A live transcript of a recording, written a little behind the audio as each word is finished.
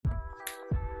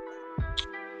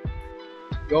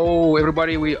Yo,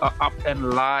 everybody, we are up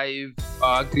and live.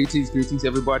 Greetings,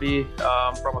 everybody.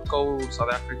 From a cold South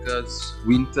Africa's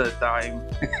winter time.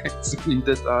 It's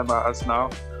winter time for us now.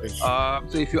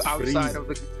 So if you're outside of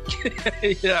the,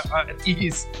 yeah, it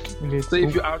is. So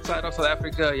if you're outside of South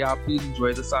Africa, yeah, please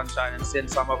enjoy the sunshine and send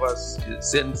some of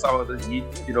the heat,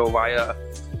 via.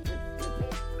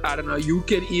 I don't know. You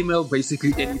can email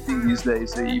basically anything these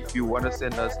days. So if you want to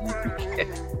send us heat, you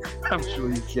can. I'm sure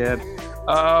you can.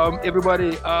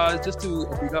 Everybody, just to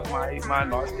pick up my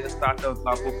last year starter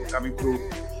for coming through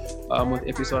with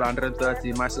episode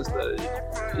 130. My sister,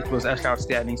 it was actually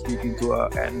outstanding speaking to her.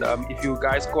 And if you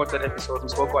guys caught that episode, we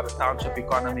spoke about the township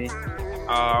economy,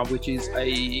 which is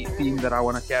a theme that I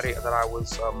want to carry. That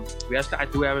I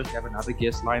do have another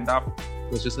guest lined up.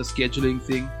 It was just a scheduling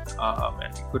thing,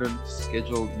 and we couldn't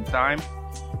schedule in time.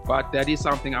 But that is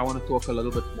something I want to talk a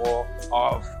little bit more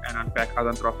of and unpack other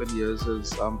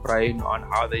entrepreneurs' brain on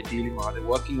how they're dealing, how they're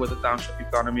working with the township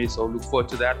economy. So look forward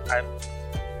to that.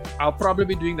 I'll probably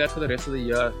be doing that for the rest of the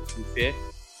year, to be fair.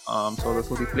 So there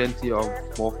will be plenty of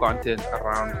more content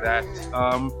around that.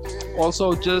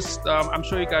 Also, just I'm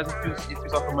sure you guys, if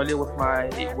you're familiar with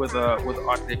with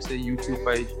Art Dexter YouTube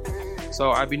page.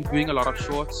 So I've been doing a lot of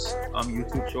shorts,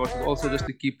 YouTube shorts, also just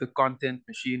to keep the content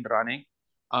machine running.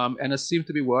 And it seems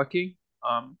to be working.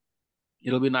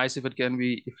 It'll be nice if it can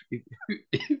be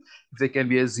if there can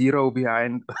be a zero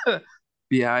behind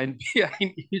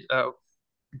each.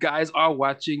 Guys are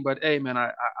watching, but hey, man,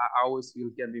 I always feel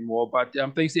it can be more. But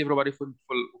thanks to everybody for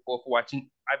watching.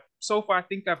 So far I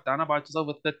think I've done about just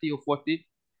over 30 or 40.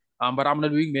 But I'm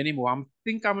not doing many more. I'm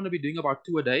gonna be doing about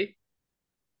 2 a day.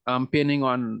 Depending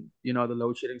on the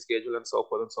load shedding schedule and so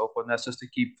forth and so forth. And that's just to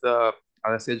keep the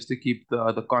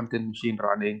content machine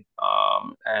running.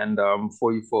 And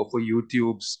for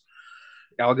YouTube's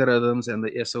algorithms and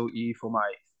the SOE for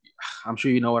I'm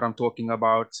sure you know what I'm talking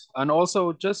about. And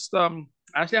also just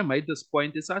actually I made this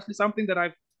point. It's actually something that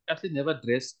I've actually never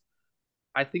addressed.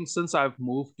 I think since I've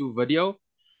moved to video,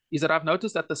 is that I've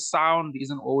noticed that the sound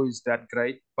isn't always that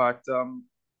great, but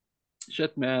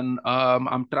shit, man,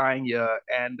 I'm trying here,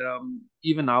 and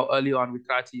even now, early on, we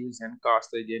tried to use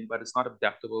Zencaster again, but it's not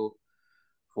adaptable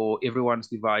for everyone's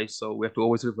device, so we have to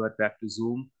always revert back to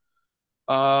Zoom.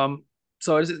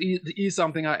 So it is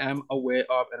something I am aware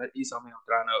of, and it is something I'm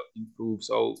trying to improve.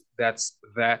 So that's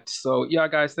that. So yeah,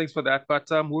 guys, thanks for that. But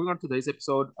moving on to today's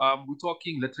episode, we're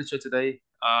talking literature today.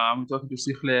 We're talking to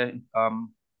Sihle.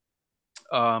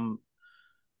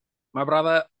 My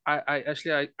brother, I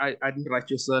actually I didn't write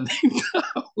your surname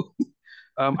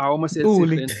down. I almost said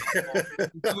Ntuli.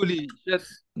 Ntuli. Shit.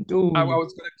 Ntuli. I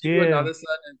was gonna give you another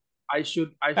surname. I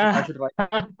should write it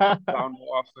down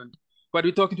more often. But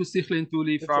we're talking to Sihle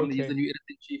Ntuli he's the new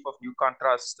editor-in-chief of New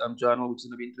Contrast Journal, which is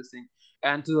gonna be interesting.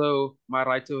 And to my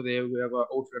right over there, we have an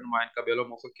old friend of mine, Kabelo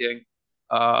Mofokeng.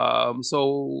 So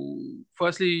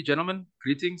firstly, gentlemen,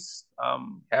 greetings.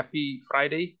 Happy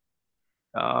Friday.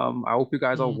 I hope you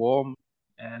guys are warm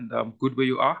and good where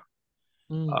you are.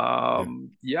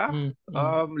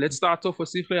 Let's start off with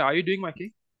Sihle. How are you doing, my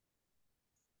king?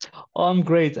 Oh, I'm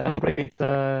great.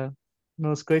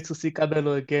 It's great to see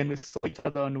Kabelo again. We saw each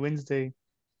other on Wednesday,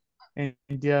 and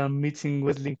yeah, meeting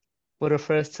Wesley for the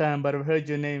first time. But I've heard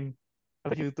your name.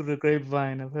 I've heard you through the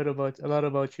grapevine. I've heard a lot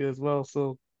about you as well.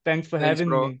 So thanks for having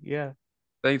me. Yeah.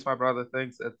 Thanks, my brother.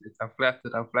 Thanks. I'm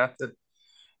flattered.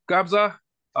 Kabza,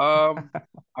 I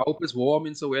hope it's warm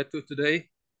in Soweto today.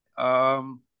 Yeah,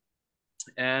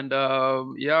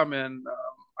 man.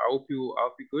 I hope you're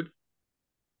good.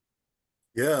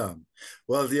 Yeah.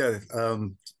 Well, yeah.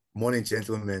 Morning,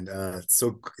 gentlemen.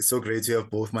 So great to have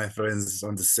both my friends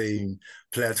on the same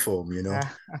platform,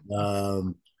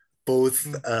 both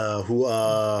who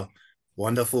are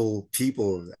wonderful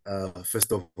people,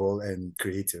 first of all, and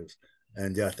creative.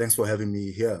 And yeah, thanks for having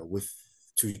me here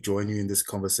to join you in this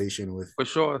conversation with. For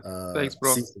sure. Thanks,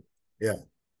 bro. Yeah.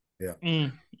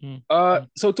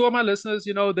 So to all my listeners,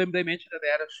 they mentioned that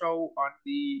they had a show on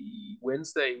the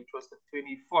Wednesday, which was the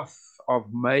 24th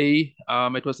of May.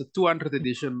 It was the 200th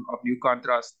edition of New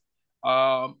Contrast.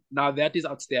 Now that is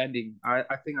outstanding. I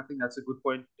think that's a good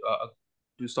point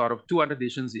to start off. 200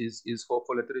 editions is for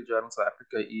literary journals South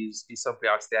Africa is simply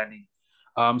outstanding.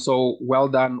 So well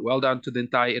done to the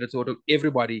entire editorial,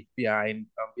 everybody behind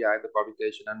the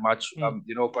publication, and much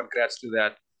congrats to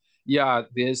that. Yeah,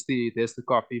 there's the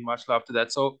copy. Much love to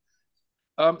that. So,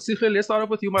 Sihle, let's start off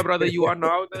with you, my brother. You are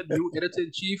now the new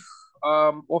editor-in-chief.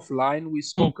 Offline, we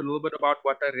spoke a little bit about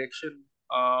what direction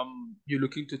you're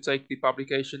looking to take the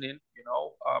publication in.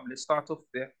 Let's start off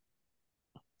there.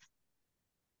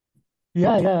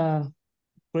 Yeah.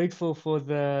 grateful for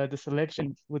the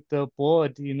selection with the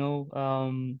board, new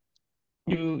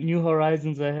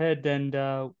horizons ahead,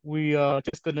 and we are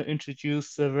just going to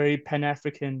introduce a very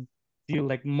Pan-African view.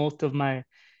 Like most of my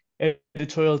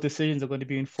editorial decisions are going to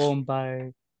be informed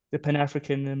by the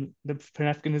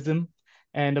Pan-Africanism,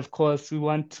 and of course, we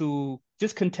want to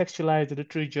just contextualize the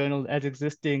literary journal as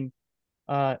existing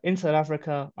in South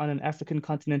Africa on an African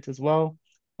continent as well.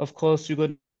 Of course, you're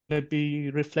going to be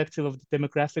reflective of the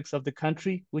demographics of the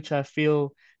country, which I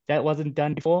feel that wasn't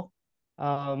done before.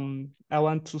 I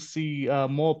want to see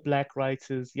more Black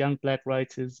writers, young Black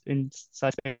writers in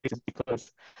such spaces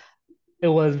because it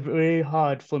was very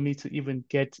hard for me to even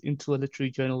get into a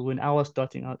literary journal when I was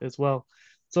starting out as well.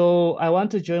 So I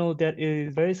want a journal that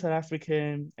is very South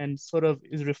African and sort of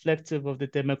is reflective of the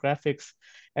demographics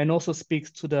and also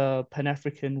speaks to the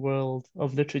Pan-African world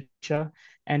of literature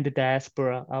and the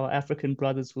diaspora, our African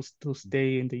brothers who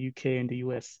stay in the UK and the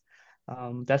US.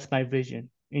 That's my vision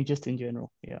in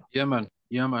general. Yeah. Yeah, man.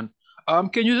 Yeah, man.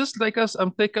 Can you just take us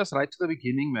right to the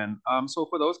beginning, man? So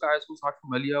for those guys who's not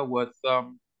familiar with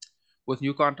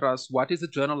New Contrast, what is the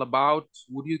journal about?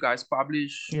 What do you guys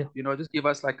publish? Yeah. Just give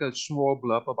us like a small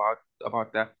blurb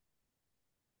about that.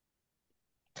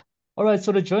 All right.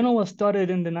 So the journal was started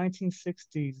in the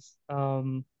 1960s.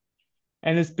 And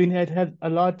it's been had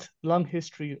a long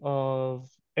history of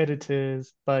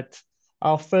editors, but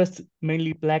our first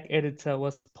mainly Black editor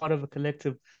was part of a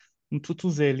collective,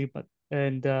 Mtutuzeli,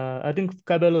 and I think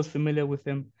Kabelo is familiar with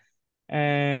him.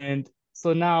 And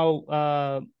so now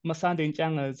Masande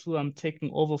Nchanga is who I'm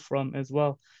taking over from as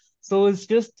well. So it's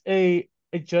just a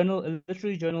journal, a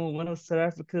literary journal, one of South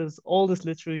Africa's oldest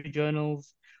literary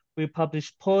journals. We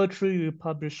publish poetry, we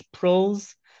publish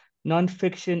prose,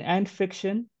 nonfiction and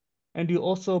fiction, and we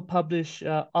also publish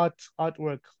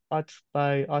artwork, art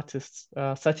by artists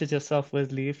such as yourself,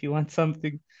 Wesley. If you want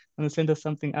something, want to send us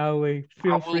something our way,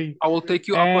 feel free. I will take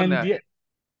you up on that.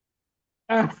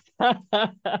 Yeah.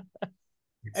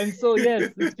 And so,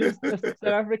 yes, it's just a South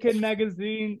African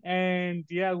magazine. And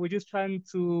yeah, we're just trying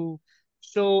to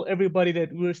show everybody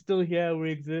that we're still here,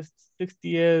 we exist 60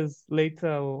 years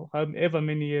later, or however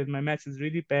many years. My math is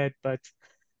really bad, but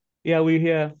yeah, we're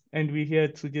here and we're here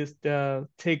to just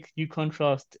take New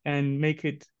Contrast and make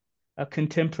it a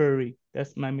contemporary.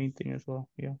 That's my main thing as well.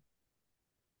 Yeah.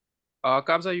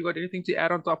 Kabza, you got anything to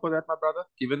add on top of that, my brother?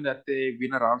 Given that they've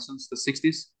been around since the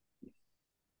 60s?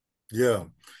 Yeah.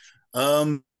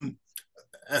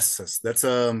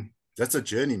 That's a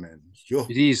journey, man.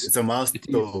 It is. It's a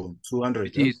milestone. 200.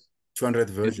 It is. 200th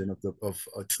version of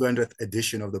 200th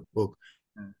edition of the book.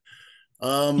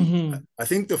 I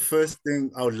think the first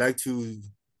thing I would like to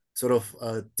sort of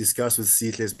discuss with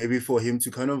Sihle is maybe for him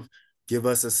to kind of give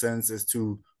us a sense as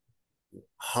to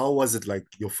how was it like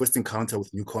your first encounter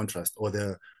with New Contrast or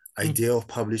the idea of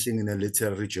publishing in a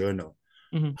literary journal.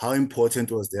 How important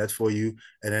was that for you?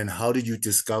 And then how did you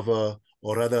discover,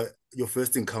 or rather your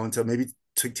first encounter, maybe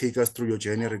to take us through your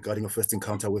journey regarding your first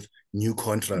encounter with New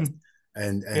Contrast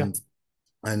and then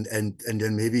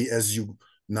maybe as you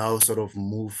now sort of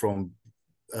move from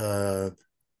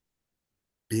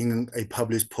being a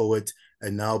published poet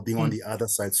and now being on the other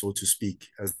side, so to speak,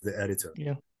 as the editor.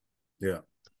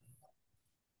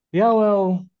 Yeah,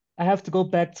 well, I have to go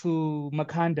back to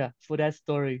Makanda for that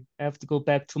story. I have to go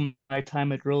back to my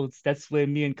time at Rhodes. That's where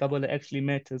me and Kabelo actually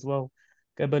met as well.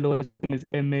 Kabelo was doing his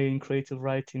MA in creative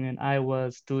writing, and I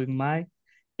was doing my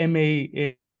MA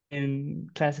in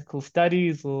classical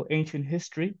studies or ancient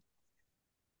history.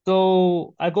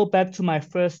 So I go back to my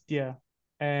first year,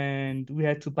 and we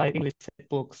had to buy English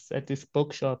books at this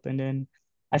bookshop, and then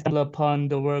I stumbled upon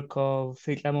the work of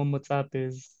Setlamo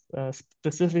Motsape's,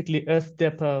 specifically Earth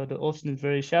Depper, The Ocean is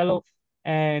Very Shallow,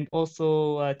 and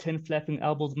also 10 Flapping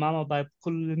Elbows Mama by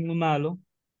Khulumalo.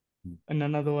 And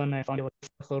another one I found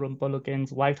was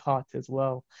Gang's White Heart as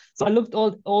well. So I looked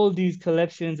all these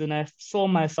collections and I saw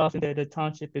myself in the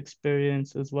township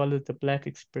experience as well as the Black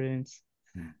experience.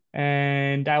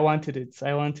 And I wanted it.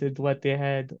 I wanted what they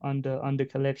had on the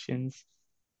collections.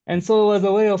 And so it was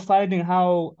a way of finding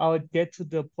how I would get to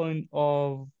the point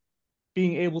of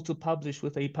being able to publish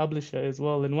with a publisher as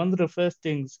well. And one of the first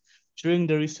things during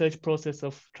the research process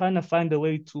of trying to find a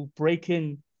way to break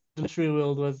in the literary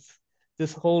world was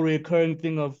this whole recurring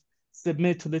thing of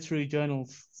submit to literary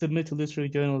journals.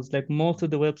 Like most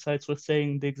of the websites were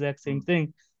saying the exact same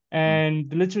thing. And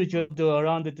the literary journal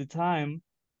around at the time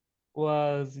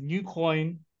was New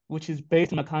Coin, which is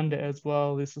based in Makanda as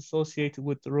well. It's associated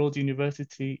with the Rhodes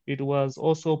University. It was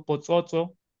also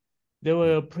Potsotso. They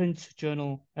were a print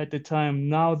journal at the time.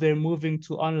 Now they're moving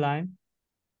to online.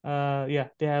 They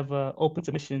have an open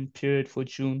submission period for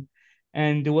June.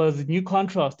 And there was New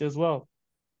Contrast as well.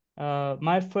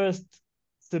 My first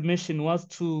submission was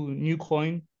to New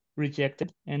Coin,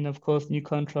 rejected, and of course New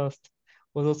Contrast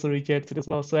was also rejected as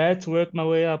well. So I had to work my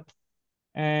way up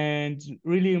and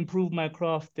really improve my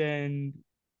craft and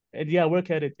yeah, work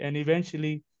at it. And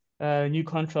eventually, New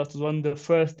Contrast was one of the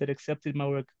first that accepted my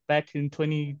work back in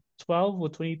 2012 or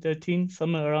 2013,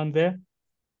 somewhere around there.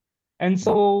 And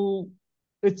so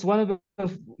it's one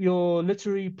of your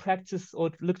literary practice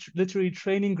or literary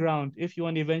training ground if you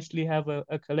want to eventually have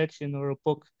a collection or a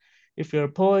book. If you're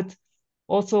a poet,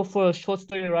 also for a short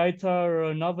story writer or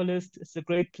a novelist, it's a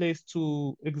great place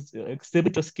to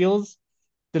exhibit your skills.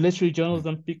 The literary journals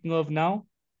I'm speaking of now.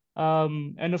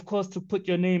 And of course, to put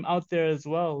your name out there as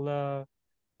well.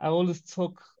 I always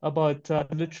talk about the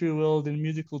literary world in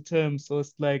musical terms. So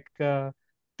it's like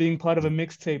being part of a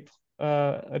mixtape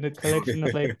and a collection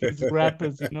of like these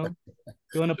rappers, you know,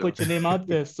 you want to put your name out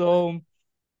there. So,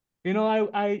 you know,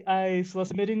 I was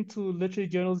submitting to literary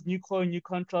journals, New Core, New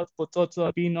Contrast, Pototo.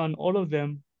 I've been on all of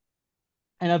them.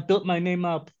 And I've built my name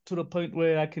up to the point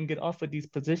where I can get offered these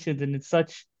positions. And it's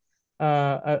such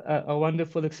a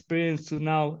wonderful experience to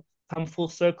now come full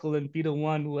circle and be the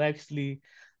one who actually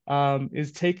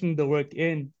is taking the work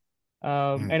in.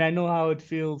 And I know how it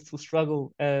feels to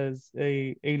struggle as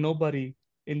a nobody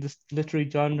in this literary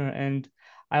genre. And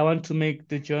I want to make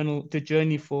the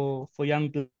journey for young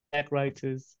Black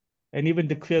writers and even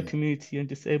the queer community and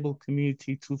disabled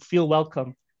community to feel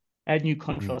welcome at New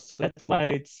Contrast. So that's why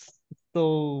it's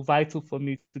so vital for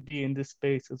me to be in this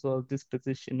space as well, this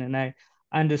position. And I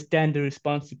understand the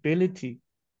responsibility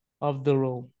of the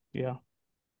role. Yeah.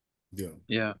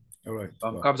 Yeah. All right.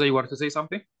 Kabza, you wanted to say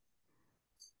something?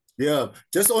 Yeah,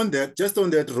 just on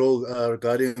that role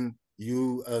regarding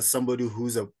you as somebody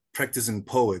who's a practicing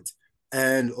poet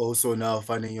and also now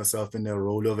finding yourself in the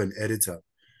role of an editor.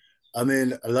 I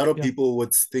mean, a lot of people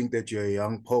would think that you're a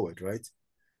young poet, right?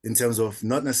 In terms of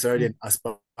not necessarily an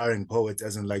aspiring poet,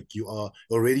 as in like you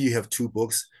have 2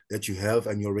 books that you have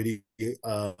and you already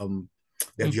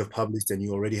that you have published, and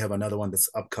you already have another one that's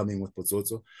upcoming with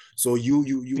Pozzoto. So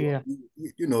you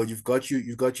know, you've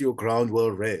got your ground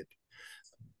well read.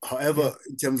 However,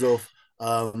 in terms of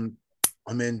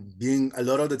I mean, being a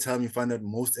lot of the time you find that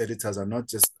most editors are not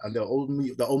just, and they're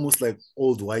almost like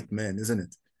old white men, isn't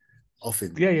it?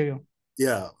 Often.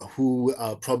 Yeah, who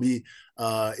are probably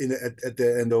at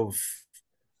the end of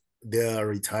their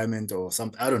retirement or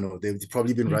something. I don't know. They've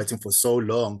probably been writing for so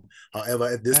long. However,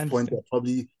 at this point, they're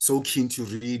probably so keen to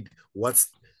read what's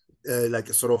like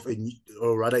a sort of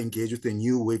or rather engage with a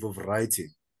new wave of writing,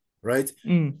 right?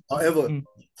 However,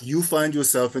 you find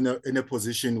yourself in a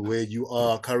position where you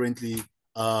are currently,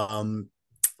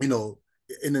 you know,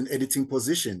 in an editing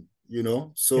position, you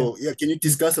know. So yeah, can you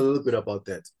discuss a little bit about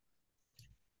that?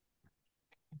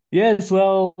 Yes,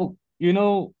 well, you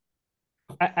know,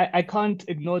 I can't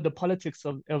ignore the politics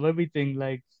of everything.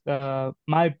 Like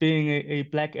my being a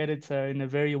Black editor in a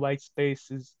very white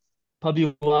space is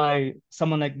probably why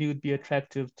someone like me would be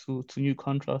attractive to New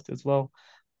Contrast as well.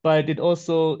 But it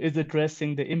also is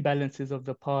addressing the imbalances of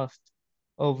the past,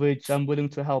 of which I'm willing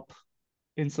to help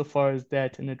insofar as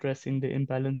that and addressing the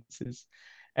imbalances.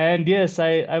 And yes,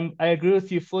 I agree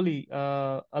with you fully.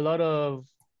 A lot of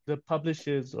the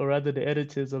publishers, or rather the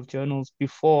editors of journals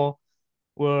before,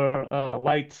 were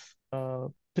white,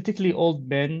 particularly old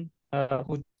men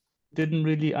who didn't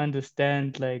really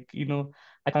understand, like, you know,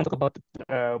 I can't talk about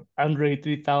Andre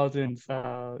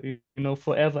 3000s, you know,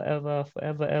 forever,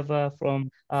 ever, from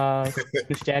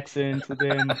Miss Jackson to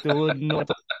them. They wouldn't know,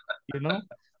 you know?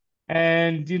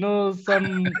 And, you know,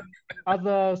 some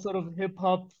other sort of hip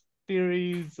hop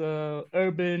theories,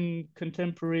 urban,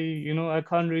 contemporary, you know, I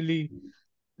can't really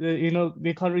you know,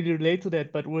 they can't really relate to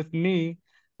that. But with me,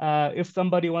 if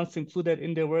somebody wants to include that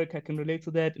in their work, I can relate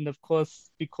to that. And of course,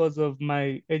 because of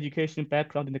my education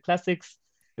background in the classics,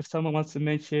 if someone wants to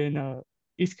mention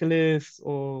Aeschylus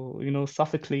or, you know,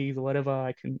 Sophocles or whatever,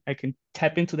 I can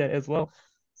tap into that as well.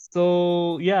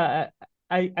 So yeah,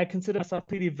 I consider myself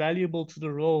pretty valuable to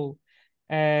the role.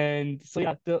 And so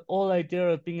yeah, the whole idea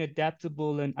of being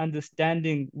adaptable and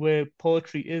understanding where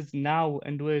poetry is now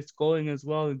and where it's going as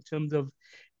well in terms of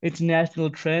international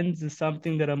trends is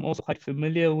something that I'm also quite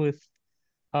familiar with.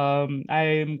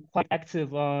 I'm quite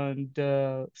active on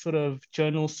the sort of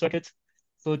journal circuit.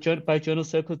 So by journal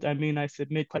circuit, I mean I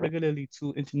submit quite regularly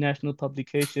to international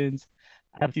publications.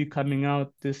 I have a few coming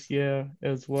out this year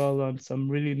as well on some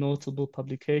really notable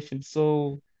publications.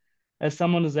 So as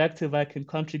someone who's active, I can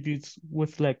contribute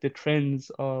with like the trends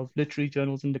of literary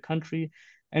journals in the country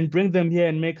and bring them here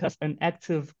and make us an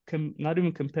active, not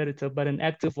even competitor, but an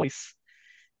active voice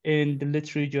in the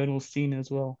literary journal scene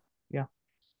as well. Yeah.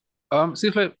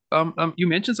 Sihle, you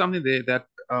mentioned something there that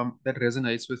that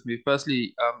resonates with me.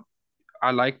 Firstly,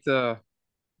 I like the,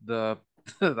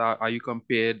 how you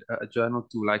compared a journal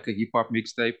to like a hip hop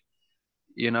mixtape.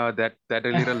 You know that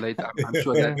really relates. I'm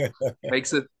sure that Yeah,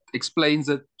 makes it explains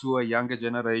it to a younger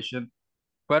generation.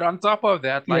 But on top of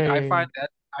that, like yeah, yeah, yeah,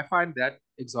 I find that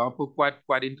example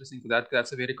quite interesting.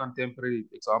 That's a very contemporary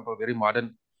example, very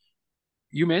modern.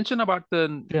 You mentioned about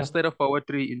the yeah. state of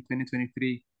poetry in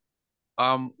 2023.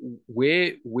 Um,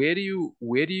 where do you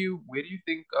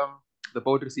think the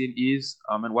poetry scene is?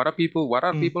 And what are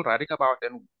Mm, people writing about?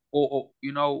 And or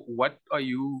what are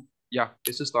you? Yeah,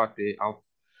 let's just start there.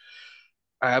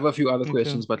 I have a few other okay.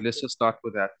 questions, but let's just start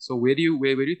with that. So where do you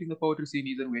think the poetry scene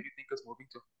is, and where do you think it's moving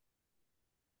to?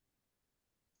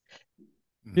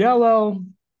 Yeah, well,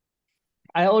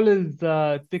 I always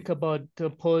think about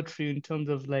poetry in terms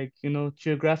of like,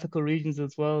 geographical regions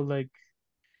as well. Like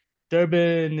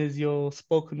Durban is your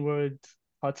spoken word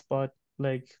hotspot.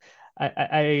 Like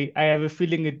I have a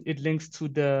feeling it links to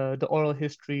the oral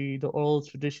history, the oral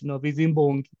tradition of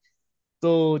Izimbongi.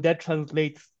 So that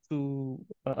translates to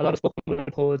a lot of spoken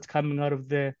word poets coming out of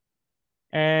there.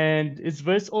 And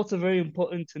also very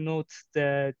important to note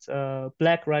that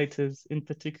Black writers in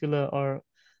particular are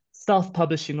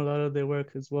self-publishing a lot of their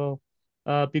work as well,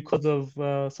 because of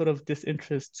sort of this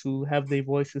interest to have their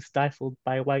voices stifled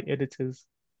by white editors,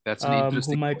 That's an who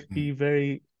interesting point.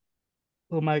 might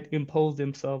who might impose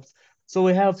themselves. So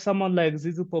we have someone like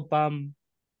Zizupo Bam,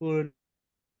 who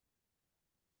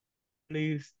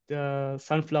released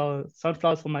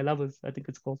Sunflowers for My Lovers, I think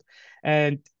it's called,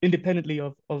 and independently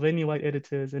of any white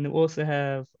editors. And we also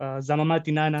have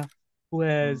Zamamati Nana, who Mm,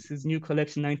 has his new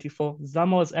collection 94.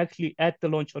 Zama was actually at the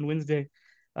launch on Wednesday,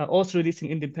 also releasing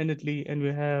independently. And we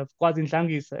have Kwazin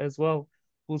Tlangisa as well,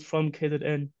 who's from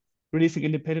KZN, releasing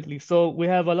independently. So we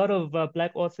have a lot of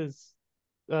Black authors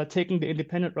taking the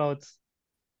independent routes,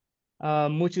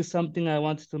 which is something I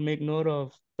wanted to make note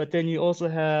of. But then you also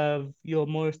have your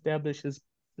more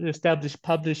established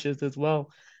publishers as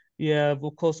well. You have,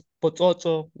 of course,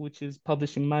 Potsotso, which is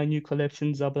publishing my new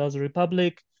collection, Zabalaza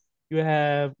Republic. You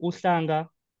have Uhlanga,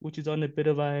 which is on a bit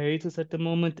of a hiatus at the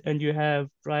moment, and you have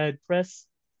Riot Press,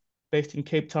 based in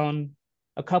Cape Town.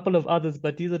 A couple of others,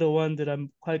 but these are the ones that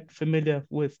I'm quite familiar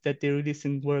with that they're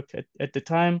releasing work at the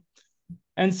time.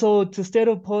 And so to state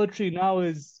of poetry now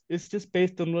is it's just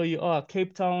based on where you are.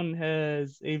 Cape Town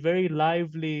has a very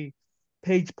lively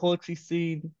page poetry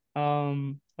scene.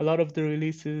 A lot of the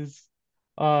releases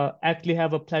actually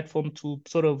have a platform to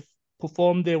sort of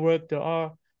perform their work. There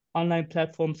are online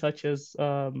platforms such as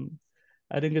I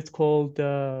think it's called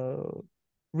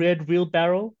Red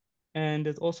Wheelbarrow, and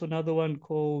there's also another one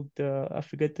called I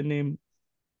forget the name,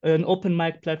 an open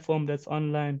mic platform that's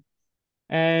online,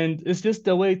 and it's just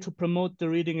a way to promote the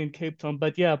reading in Cape Town.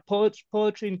 But yeah,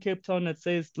 poetry in Cape Town, I'd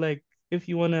say, is like, if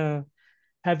you want to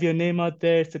have your name out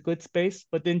there, it's a good space.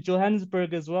 But in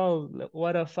Johannesburg as well,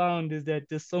 what I found is that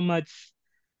there's so much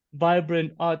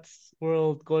vibrant arts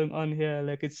world going on here.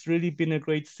 Like it's really been a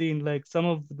great scene. Like some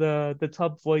of the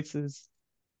top voices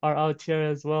are out here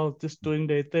as well, just doing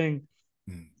their thing.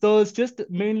 Mm, So it's just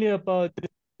mainly about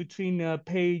between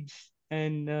page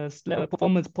and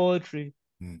performance poetry,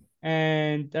 mm,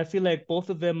 and I feel like both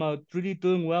of them are really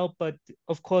doing well. But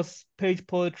of course, page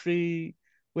poetry,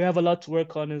 we have a lot to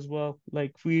work on as well.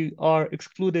 Like we are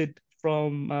excluded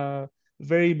from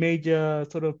very major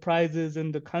sort of prizes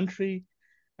in the country.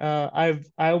 I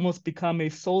almost become a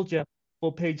soldier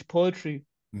for page poetry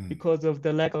mm. because of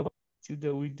the lack of opportunity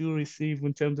that we do receive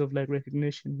in terms of like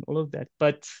recognition, all of that.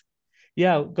 But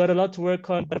yeah, got a lot to work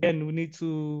on. But again, we need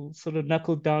to sort of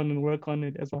knuckle down and work on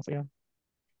it as well. So yeah.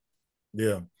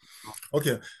 Yeah.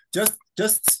 Okay.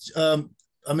 Just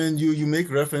I mean you make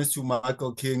reference to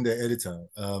Michael King, the editor,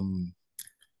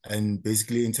 and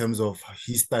basically in terms of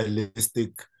his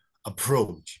stylistic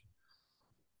approach.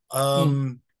 Mm,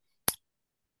 Um,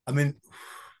 I mean,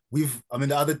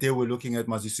 the other day we're looking at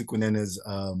Mazisi Kunene's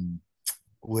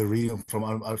we're reading from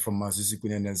Mazisi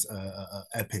Kunene's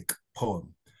epic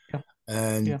poem, yeah,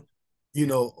 and yeah. you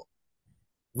know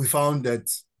we found that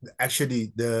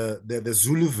actually the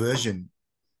Zulu version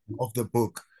of the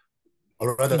book,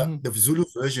 or rather Mm-hmm. the Zulu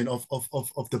version of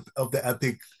the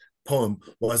epic poem,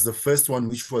 was the first one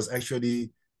which was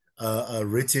actually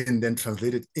written then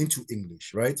translated into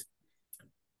English, right?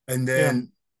 And Yeah.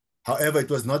 then, however, it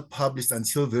was not published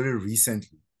until very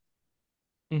recently.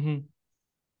 Mm-hmm.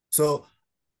 So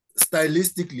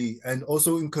stylistically, and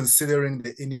also in considering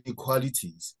the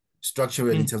inequalities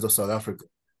structurally in Mm, terms of South Africa,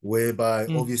 whereby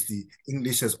mm, obviously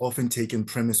English has often taken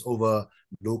premise over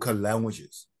local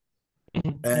languages. mm,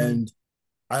 mm, And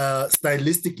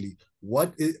stylistically,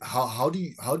 what is how do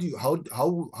you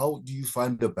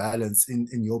find the balance in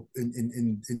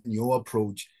your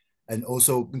approach, and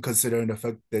also in considering the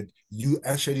fact that you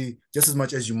actually, just as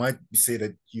much as you might say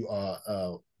that you are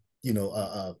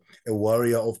a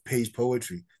warrior of page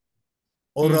poetry,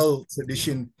 oral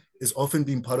tradition is often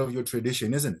been part of your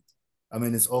tradition, isn't it? I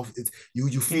mean, it's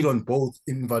you feed on both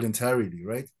involuntarily,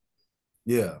 right?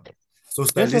 Yeah. So Yes,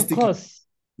 of stylistically, course.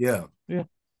 yeah, Yeah.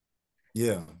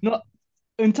 yeah. No,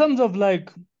 in terms of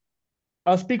like,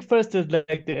 I'll speak first as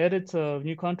like the editor of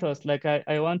New Contrast. Like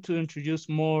I want to introduce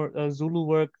more Zulu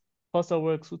work, Xhosa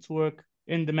work, Sotho work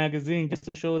in the magazine, just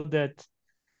to show that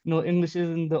English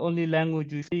isn't the only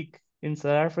language we speak in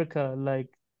South Africa. Like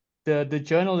the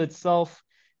journal itself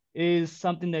is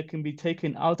something that can be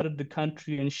taken out of the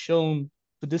country and shown.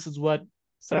 So this is what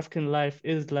South African life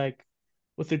is like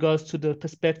with regards to the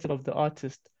perspective of the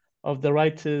artist, of the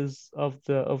writers, of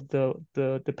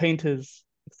the painters,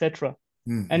 etc.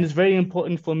 And Mm-hmm. it's very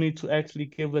important for me to actually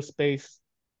give a space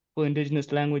for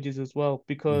indigenous languages as well,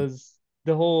 because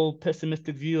the whole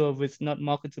pessimistic view of it's not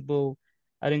marketable,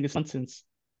 I think it's nonsense.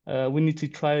 We need to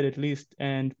try it at least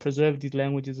and preserve these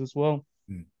languages as well.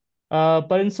 Mm-hmm.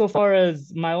 But insofar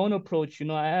as my own approach,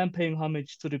 I am paying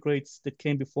homage to the greats that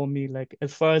came before me. Like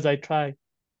as far as I try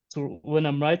to, when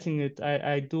I'm writing it,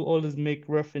 I do always make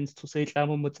reference to say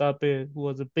Tlamo Motsape, who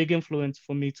was a big influence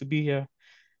for me to be here,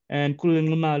 and Kulin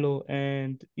Lumalo.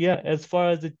 And yeah, as far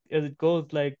as it goes,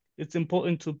 like it's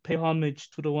important to pay homage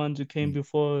to the ones who came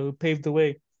before, who paved the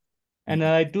way. And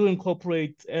I do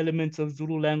incorporate elements of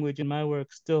Zulu language in my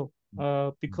work still,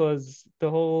 because the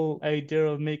whole idea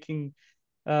of making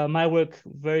my work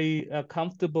very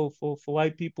comfortable for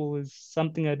white people is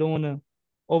something I don't want to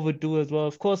overdo as well.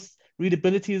 Of course,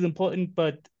 readability is important,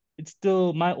 but it's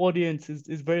still, my audience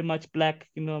is very much black.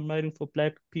 I'm writing for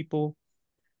black people.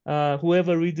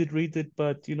 Whoever reads it,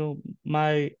 but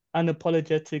my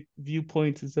unapologetic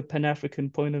viewpoint is a Pan-African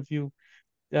point of view.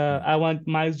 I want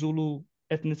my Zulu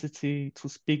ethnicity to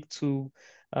speak to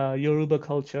Yoruba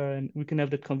culture, and we can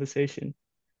have that conversation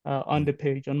on the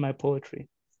page, on my poetry.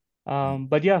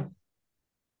 But yeah.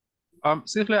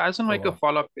 Sihle, I just want to Oh, make a wow.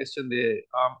 follow-up question there.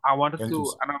 I wanted Thank you,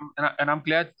 to, sir. and I'm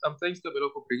glad. Thanks, Kabelo,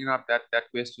 for bringing up that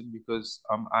question, because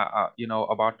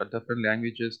about the different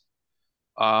languages.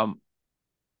 Um,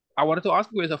 I wanted to ask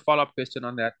you as a follow-up question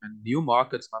on that, and new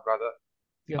markets, my brother.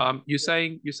 Yeah. You're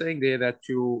saying there that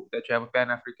you have a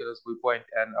Pan-Africanist viewpoint,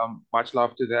 and much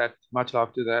love to that. Much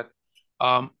love to that.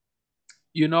 Um,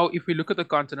 if we look at the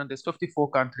continent, there's 54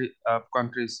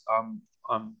 countries on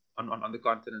the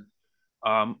continent.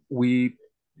 We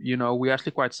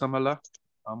actually quite similar.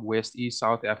 West, East,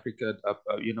 South Africa.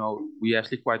 We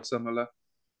actually quite similar.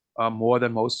 More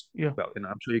than most. Yeah. Well,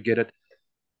 I'm sure you get it.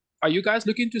 Are you guys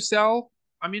looking to sell?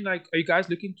 I mean, like, are you guys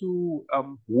looking to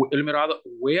rather,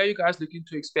 where are you guys looking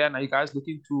to expand? Are you guys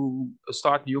looking to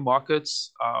start new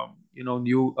markets?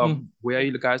 New where are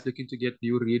you guys looking to get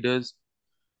new readers?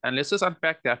 And let's just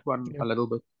unpack that one Yeah. a little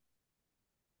bit.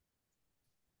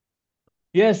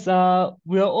 Yes,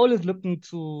 we are always looking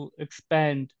to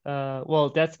expand.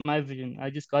 Well, that's my vision. I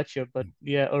just got here, but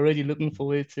yeah, already looking for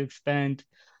ways to expand.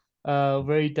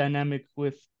 Very dynamic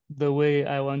with the way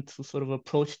I want to sort of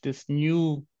approach this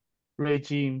new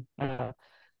regime.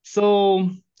 So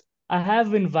I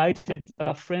have invited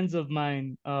friends of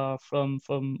mine from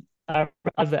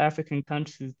other African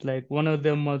countries. Like one of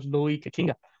them was Loic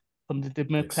Kinga from the Yes.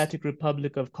 Democratic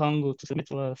Republic of Congo to submit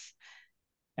to us,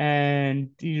 and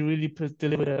he really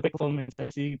delivered a great performance. I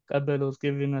see Kabelo's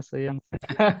giving us a young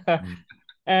Mm.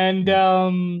 and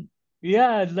Mm.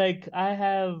 yeah, like I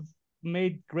have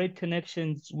made great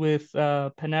connections with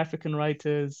Pan-African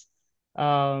writers.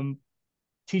 um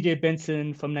TJ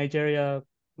Benson from Nigeria,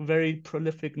 very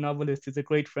prolific novelist, is a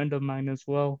great friend of mine as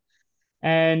well.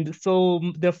 And so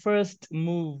the first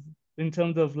move in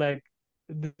terms of like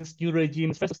this new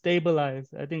regime is first to stabilize.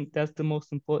 I think that's the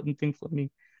most important thing for me,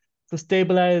 to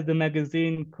stabilize the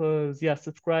magazine, because yeah,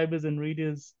 subscribers and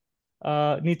readers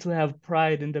need to have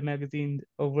pride in the magazine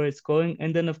of where it's going.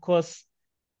 And then of course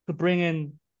to bring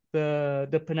in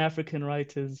the Pan-African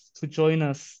writers to join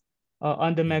us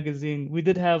on the magazine. We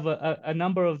did have a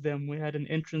number of them. We had an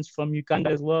entrance from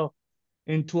Uganda as well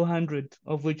in 200,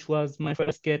 of which was my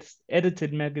first get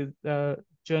edited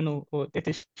journal or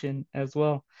edition as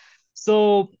well.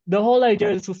 So the whole idea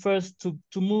is to first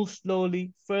to move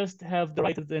slowly, first have the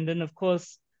writers, and then of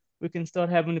course we can start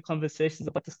having the conversations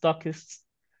about the stockists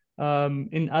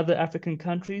in other African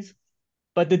countries.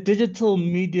 But the digital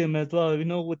medium as well,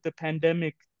 with the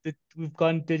pandemic, that we've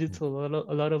gone digital,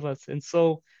 a lot of us. And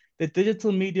so the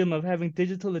digital medium of having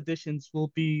digital editions will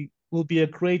be a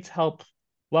great help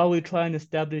while we try and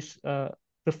establish the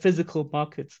physical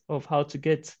markets of how to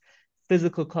get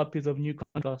physical copies of new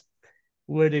contrasts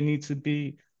where they need to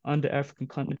be on the African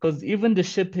continent. Because even the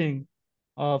shipping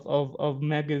of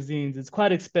magazines is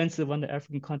quite expensive on the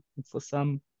African continent for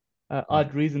some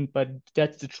odd reason, but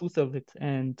that's the truth of it.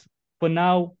 And for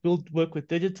now, we'll work with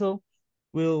digital.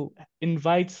 We'll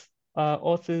invite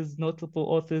authors, notable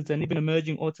authors, and even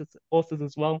emerging authors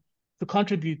as well to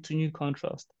contribute to new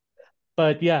contrast.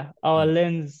 But yeah, our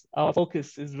lens, our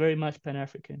focus is very much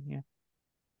Pan-African. Yeah.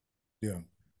 Yeah.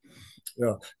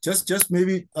 Yeah. Just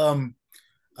maybe maybe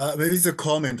it's a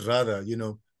comment rather,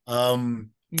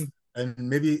 and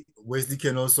maybe Wesley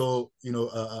can also,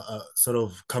 sort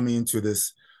of come into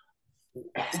this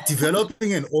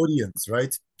developing an audience,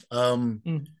 right?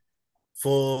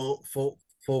 For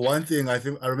one thing, I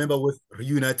think I remember with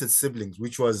Reunited Siblings,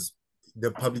 which was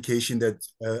the publication that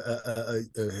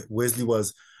Wesley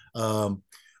was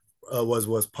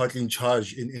partly in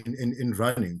charge in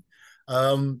running,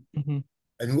 and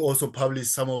who also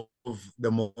published some of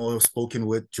the more spoken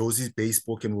word, Josie's Bay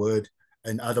spoken word,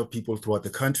 and other people throughout the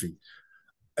country.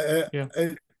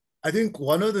 And I think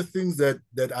one of the things that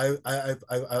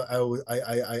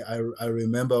I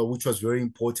remember, which was very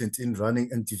important in running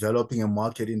and developing a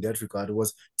market in that regard,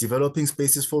 was developing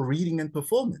spaces for reading and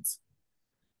performance,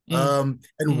 and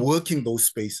working those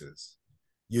spaces.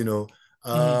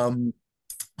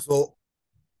 So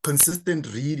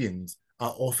consistent readings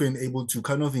are often able to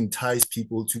kind of entice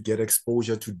people to get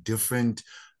exposure to different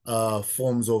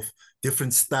forms of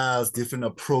different styles, different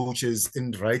approaches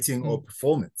in writing or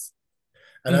performance.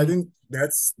 And I think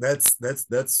that's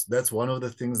one of the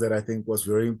things that I think was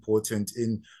very important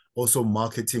in also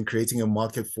marketing, creating a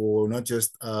market for not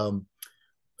just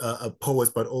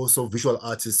poets, but also visual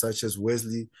artists such as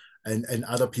Wesley and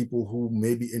other people who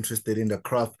may be interested in the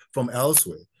craft from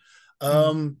elsewhere.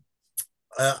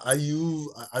 Are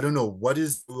you? I don't know. What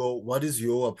is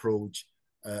your approach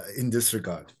in this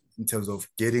regard in terms of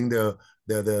getting the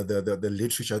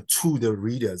literature to the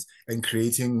readers and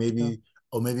creating maybe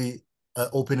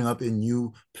opening up a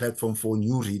new platform for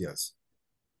new readers?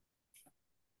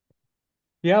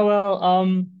 Yeah,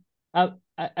 well,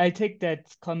 I take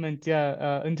that comment.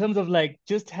 Yeah, in terms of like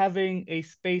just having a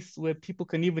space where people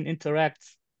can even interact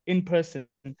in person,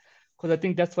 because I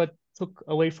think that's what took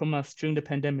away from us during the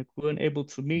pandemic. We weren't able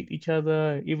to meet each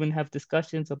other, even have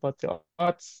discussions about the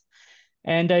arts.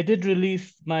 And I did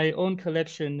release my own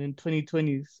collection in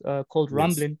 2020 called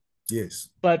Rumbling. Yes.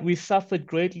 But we suffered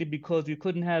greatly because we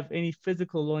couldn't have any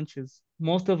physical launches.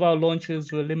 Most of our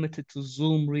launches were limited to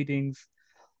Zoom readings,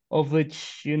 of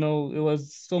which, it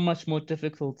was so much more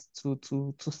difficult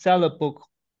to sell a book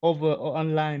over or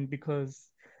online because,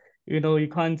 you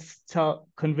can't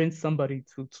convince somebody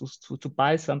to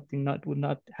buy something with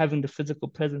not having the physical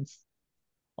presence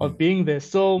of being there.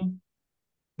 So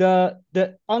the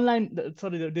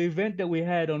event that we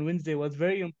had on Wednesday was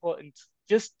very important,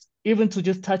 just even to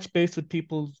just touch base with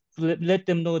people, let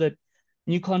them know that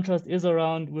New Contrast is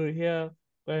around, we're here,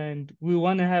 and we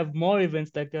want to have more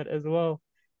events like that as well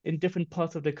in different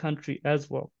parts of the country as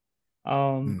well.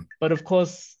 But of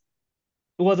course,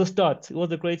 it was a start. It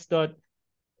was a great start.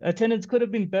 Attendance could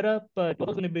have been better, but it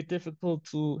was going to be difficult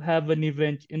to have an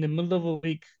event in the middle of a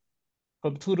week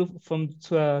from 2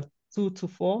 to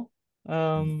 4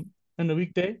 on a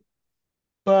weekday.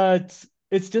 But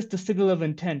it's just a signal of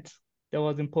intent that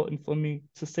was important for me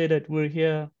to say that we're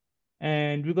here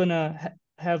and we're gonna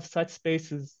have such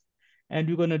spaces and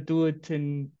we're gonna do it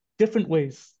in different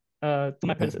ways to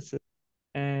my predecessors,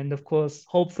 and of course,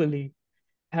 hopefully,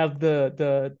 have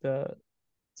the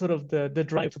sort of the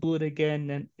drive to do it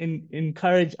again and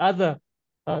encourage other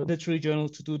literary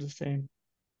journals to do the same.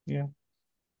 Yeah.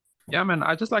 Yeah, man.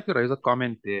 I just like to raise a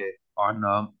comment there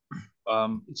on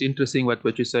it's interesting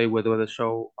what you say with the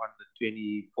show on the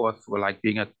 24th, or like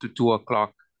being at 2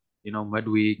 o'clock,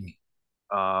 midweek,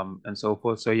 and so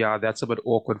forth. So yeah, that's a bit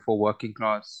awkward for working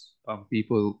class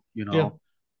people.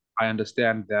 I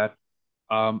understand that.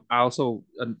 I also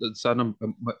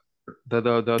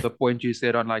the point you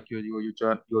said on like your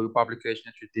publication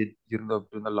that you did during the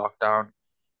lockdown,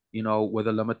 with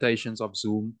the limitations of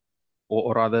Zoom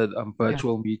or rather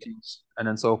virtual meetings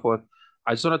and so forth.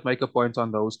 I just want to make a point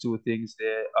on those two things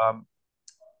there.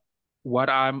 What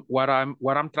I'm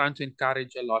trying to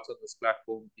encourage a lot on this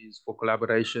platform is for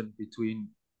collaboration between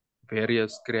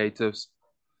various creatives,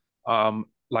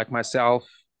 like myself,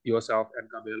 yourself, and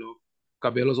Kabelo.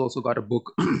 Kabelo's also got a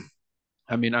book.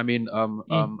 Hunger and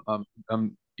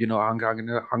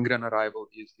Arrival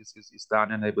is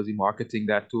done, and they're busy marketing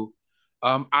that too.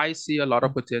 I see a lot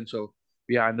of potential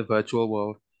behind the virtual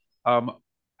world.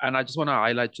 And I just want to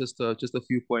highlight just a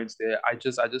few points there. I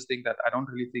just think that I don't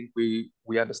really think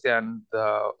we understand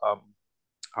the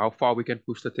how far we can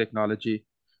push the technology,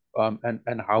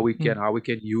 and how we can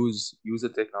use the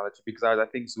technology, because I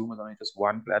think Zoom is only just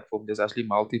one platform. There's actually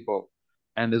multiple,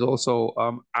 and there's also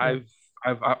I've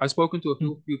spoken to a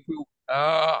few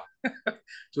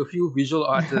to a few visual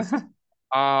artists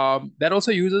that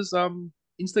also uses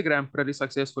Instagram pretty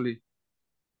successfully.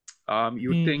 You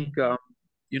would think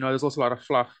there's also a lot of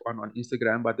fluff on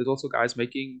Instagram, but there's also guys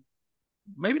making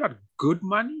maybe not good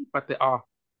money, but they are.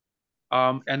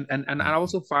 And I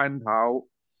also find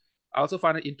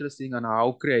it interesting on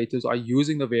how creators are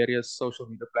using the various social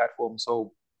media platforms.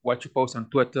 So what you post on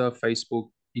Twitter, Facebook,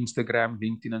 Instagram,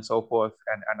 LinkedIn, and so forth,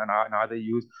 and how they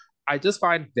use. I just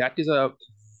find that is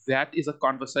a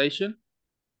conversation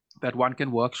that one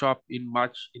can workshop in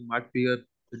much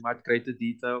greater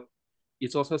detail.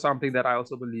 It's also something that I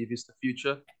also believe is the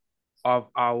future of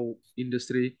our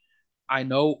industry. I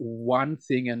know one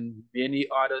thing, and many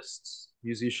artists,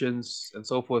 musicians, and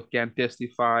so forth can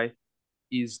testify,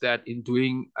 is that in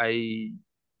doing an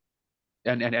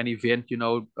event,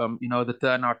 the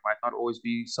turnout might not always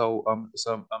be so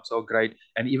great,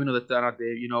 and even though the turnout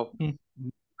there,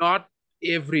 not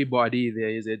everybody there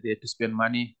is there to spend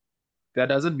money. That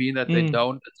doesn't mean that they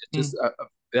don't. It's just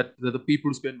that the people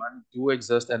who spend money do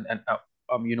exist, and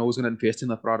who's going to invest in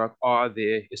the product are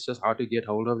there. It's just how to get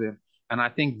hold of them. And I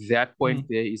think that point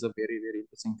there is a very, very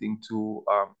interesting thing to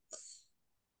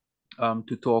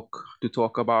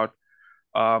talk about,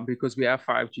 because we have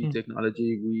 5G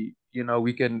technology.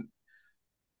 We can.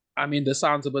 I mean, this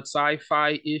sounds a bit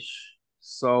sci-fi-ish.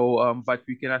 So, but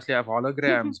we can actually have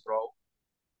holograms, bro.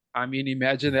 I mean,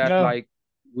 imagine that, like,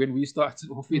 when we started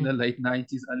off in the late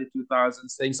 90s, early 2000s,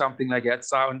 saying something like that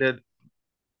sounded,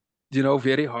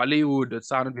 very Hollywood. It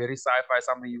sounded very sci-fi,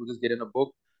 something you would just get in a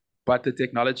book. But the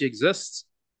technology exists,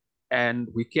 and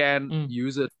we can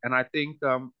use it. And I think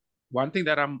one thing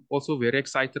that I'm also very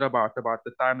excited about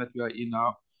the time that we are in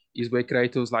now is where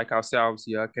creators like ourselves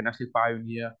here can actually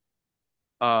pioneer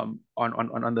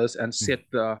on this and set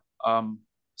the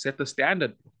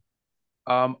standard.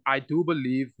 I do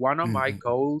believe one of my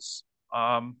goals,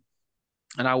 and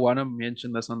I want to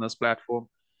mention this on this platform,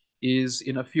 is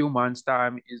in a few months'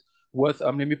 time is with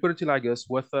let me put it to you like this: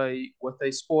 with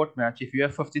a sport match, if you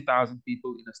have 50,000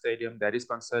 people in a stadium, that is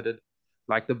considered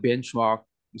like the benchmark.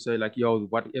 You say like, yo,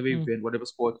 whatever event, whatever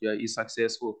sport here is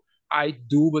successful. I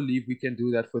do believe we can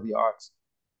do that for the arts.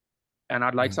 And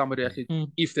I'd like somebody actually,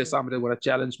 if there's somebody that want to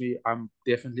challenge me, I'm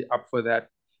definitely up for that.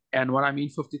 And when I mean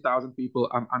 50,000 people,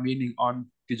 I'm meaning on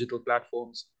digital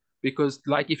platforms. Because,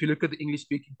 like, if you look at the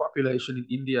English-speaking population in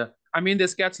India, I mean,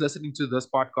 there's cats listening to this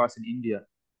podcast in India.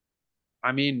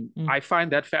 I mean, I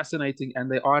find that fascinating, and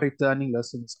they are returning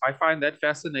listeners. I find that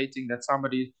fascinating that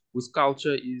somebody whose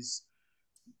culture is,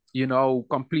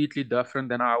 completely different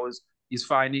than ours is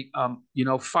finding,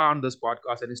 found this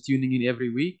podcast and is tuning in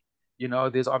every week.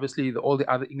 There's obviously all the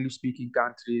other English-speaking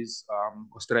countries,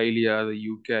 Australia, the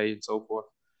UK, and so forth.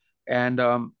 And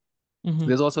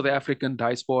there's also the African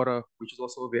diaspora, which is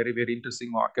also a very, very interesting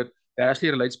market. That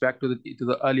actually relates back to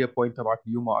the earlier point about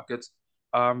new markets.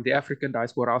 The African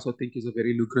diaspora I also think is a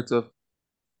very lucrative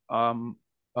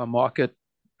market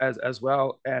as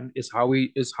well, and how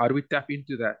do we tap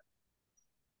into that?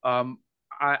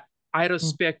 I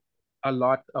respect a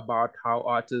lot about how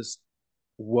artists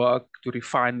work to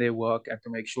refine their work and to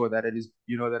make sure that it is,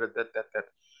 that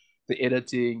the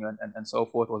editing and so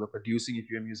forth, or the producing, if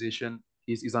you're a musician,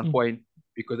 is on point,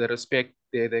 because they respect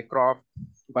their craft.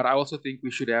 But I also think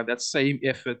we should have that same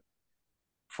effort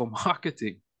for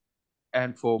marketing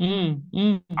and for.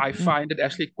 I find it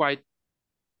actually quite.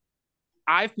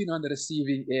 I've been on the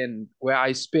receiving end where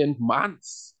I spend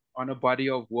months on a body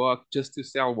of work just to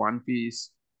sell one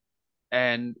piece,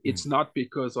 and it's not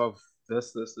because of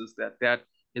this, that.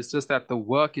 It's just that the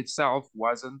work itself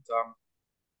wasn't.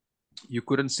 You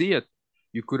couldn't see it,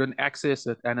 you couldn't access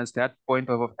it, and it's that point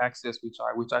of access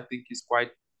which I think is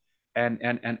quite. And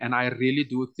I really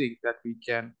do think that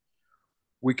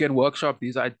we can workshop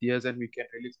these ideas, and we can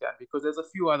really expand, because there's a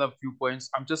few other viewpoints.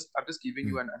 I'm just giving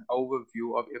you an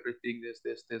overview of everything.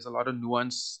 There's a lot of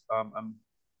nuance,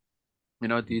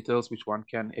 details which one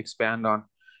can expand on,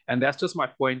 and that's just my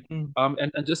point.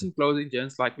 And just in closing,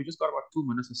 gents, like, we just got about 2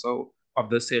 minutes or so of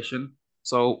this session.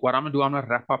 So what I'm gonna do, I'm gonna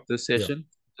wrap up this session.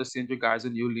 Just send you guys a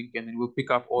new link, and then we'll pick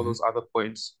up all those other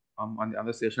points on the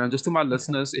other session. And just to my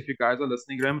listeners, if you guys are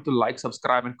listening, remember to like,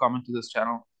 subscribe, and comment to this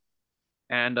channel.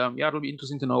 And it'll be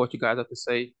interesting to know what you guys have to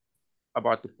say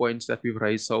about the points that we've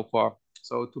raised so far.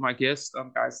 So to my guests,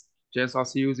 guys, gents, I'll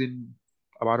see you in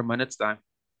about a minute's time.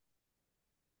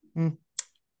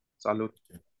 Salute.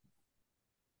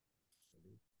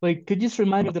 Wait, could you just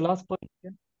remind me of the last point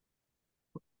again?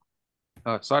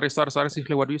 Sorry,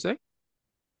 Sihle, what do you say?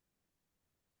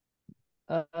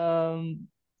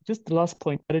 Just the last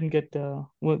point. I didn't get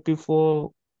what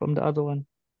before from the other one.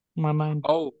 My mind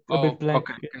a bit blank.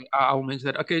 Okay. I'll mention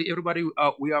that. Okay, everybody,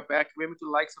 we are back. Remember to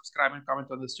like, subscribe, and comment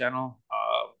on this channel.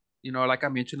 Like I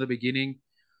mentioned in the beginning,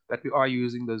 that we are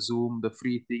using the Zoom, the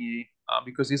free thingy,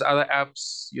 because these other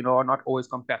apps, are not always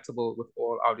compatible with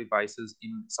all our devices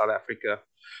in South Africa.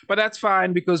 But that's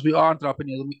fine because we are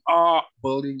entrepreneurs. We are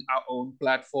building our own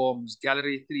platforms.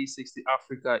 Gallery 360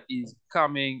 Africa is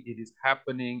coming. It is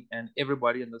happening, and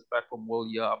everybody on this platform will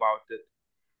hear about it.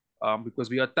 Because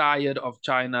we are tired of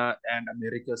China and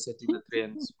America setting the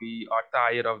trends. We are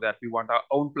tired of that. We want our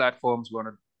own platforms. We want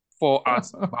it for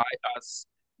us, by us.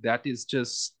 That is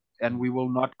just, and we will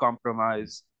not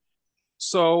compromise.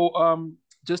 So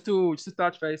just to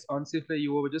touch base on Sihle,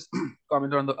 you were just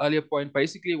commenting on the earlier point.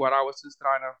 Basically, the point I was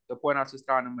just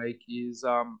trying to make is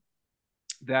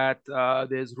that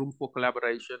there's room for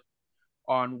collaboration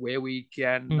on where we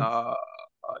can,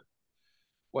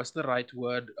 what's the right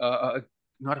word?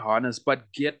 Not harness,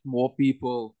 but get more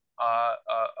people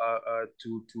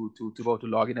to go to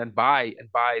log in and buy.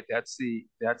 That's the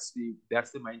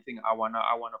main thing I wanna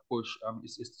push.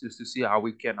 Is just to see how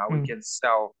we can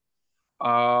sell.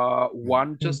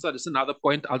 Just another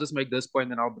point. I'll just make this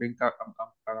point, and I'll bring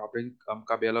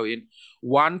Kabelo in.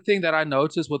 One thing that I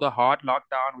noticed with the hard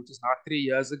lockdown, which is now 3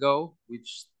 years ago,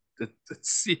 which it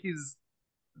seems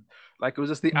like it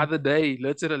was just the other day,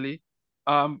 literally.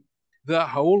 The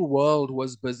whole world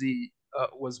was busy,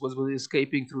 was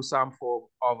escaping through some form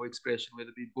of expression, whether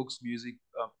it be books, music,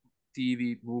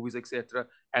 TV, movies, etc.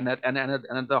 And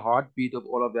the heartbeat of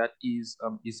all of that is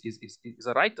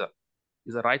a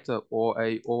writer, or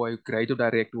a creative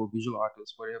director or visual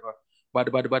artist, whatever. But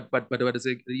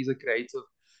he's a creative.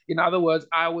 In other words,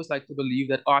 I always like to believe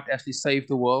that art actually saved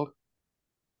the world,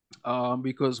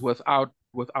 because without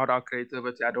our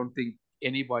creativity, I don't think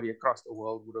anybody across the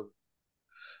world would have.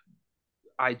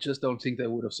 I just don't think they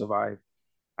would have survived.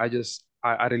 I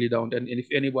really don't. And if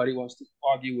anybody wants to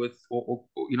argue with, or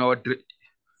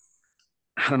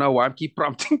I don't know why I keep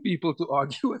prompting people to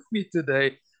argue with me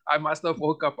today. I must have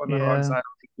woke up on the wrong side of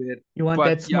the bed. You want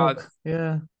that smoke?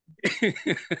 Yeah.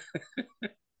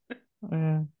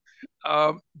 Yeah.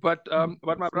 But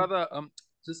my brother,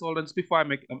 just hold on, just before I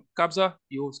make Kabza,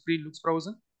 your screen looks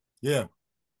frozen. Yeah.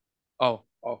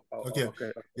 Okay.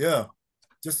 Yeah.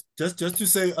 Just to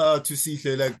say to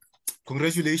Sihle, like,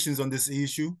 congratulations on this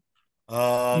issue.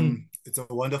 It's a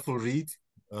wonderful read.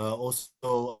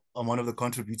 Also, I'm one of the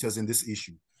contributors in this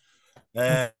issue,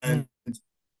 and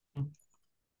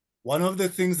one of the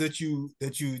things that you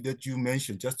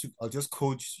mentioned, I'll just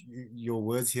quote your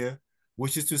words here,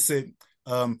 which is to say,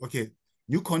 okay,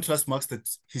 New Contrast marks the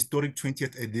historic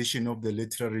 20th edition of the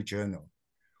literary journal,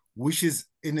 which is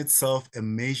in itself a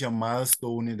major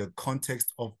milestone in the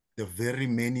context of the very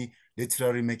many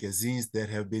literary magazines that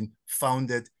have been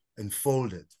founded and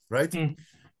folded, right?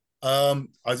 I'll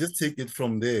just take it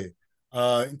from there.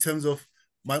 In terms of,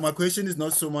 my question is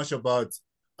not so much about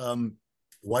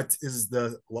what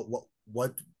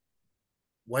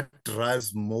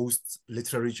drives most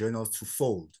literary journals to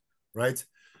fold, right?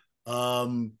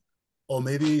 Or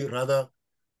maybe rather,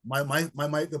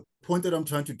 the point that I'm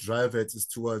trying to drive at is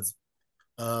towards,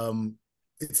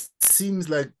 it seems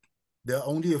like there are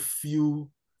only a few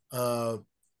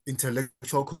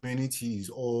intellectual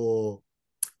communities or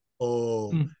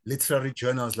literary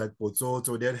journals like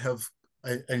Botsotso that have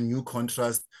a New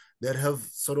Contrast, that have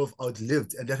sort of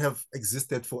outlived and that have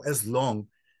existed for as long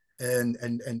and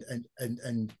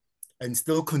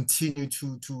still continue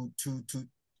to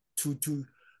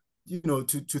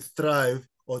thrive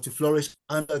or to flourish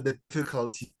under the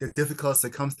difficult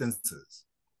circumstances.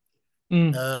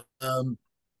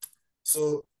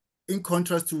 So in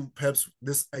contrast to perhaps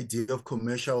this idea of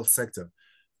commercial sector,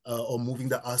 or moving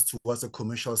the arts towards a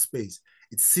commercial space,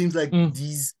 it seems like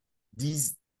these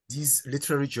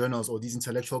literary journals or these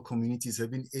intellectual communities have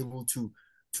been able to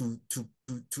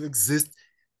exist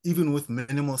even with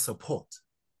minimal support.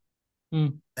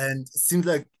 And it seems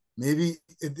like maybe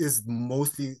it is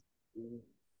mostly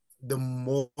the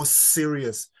more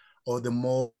serious or the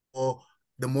more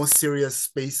serious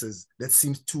spaces that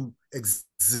seems to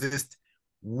exist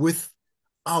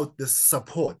without the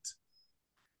support.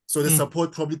 So the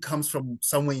support probably comes from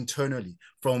somewhere internally,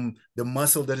 from the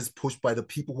muscle that is pushed by the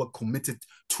people who are committed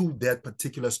to that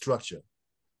particular structure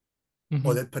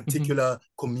or that particular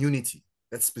community,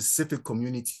 that specific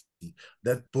community,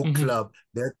 that book club,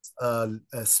 that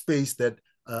space that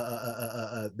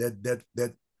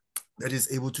that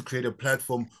is able to create a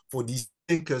platform for these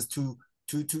thinkers to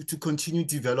continue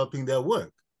developing their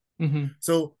work.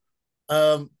 So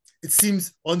it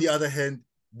seems, on the other hand,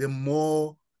 the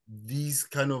more these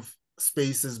kind of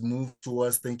spaces move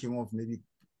towards thinking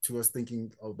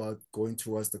about going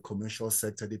towards the commercial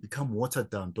sector, they become watered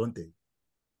down, don't they?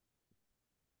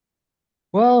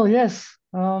 Well, yes.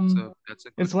 So that's a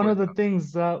good It's one of point. the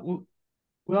things that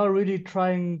we are really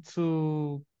trying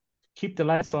to keep the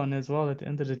lights on as well at the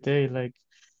end of the day. Like,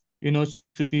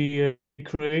 to be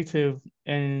creative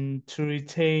and to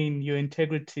retain your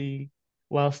integrity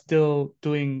while still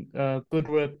doing good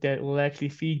work that will actually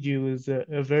feed you is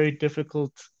a very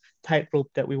difficult tightrope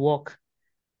that we walk.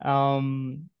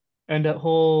 And that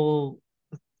whole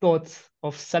thought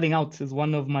of selling out is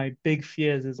one of my big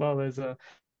fears as well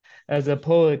as a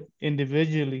poet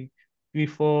individually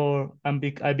before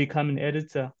I become an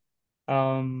editor.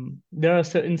 There are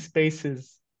certain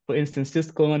spaces, for instance,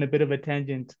 just going on a bit of a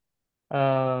tangent,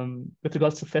 with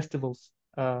regards to festivals,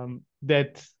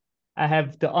 that I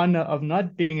have the honor of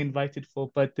not being invited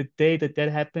for, but the day that that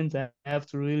happens, I have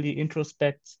to really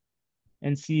introspect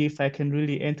and see if I can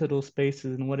really enter those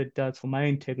spaces and what it does for my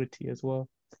integrity as well.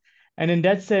 And in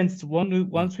that sense,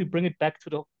 once we bring it back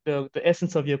to the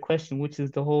essence of your question, which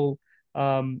is the whole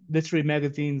literary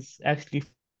magazines actually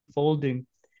folding,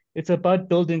 it's about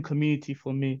building community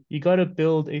for me. You got to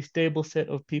build a stable set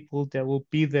of people that will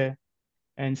be there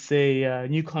and say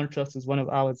New Contrast is one of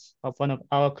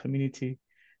our community.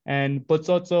 And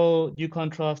Botsotso, New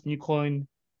Contrast, New Coin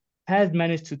has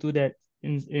managed to do that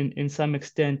in some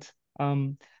extent.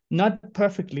 Not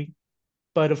perfectly,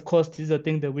 but of course, these are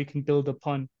things that we can build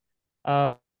upon.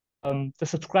 Uh, the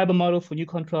subscriber model for New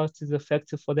Contrast is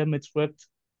effective for them. It's worked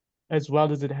as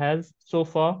well as it has so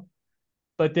far.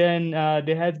 But then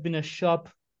there has been a sharp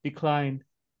decline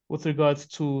with regards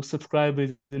to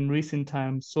subscribers in recent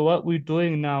times. So what we're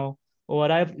doing now, or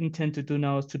what I intend to do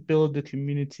now, is to build the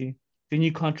community, the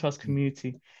New Contrast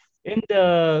community. In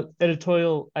the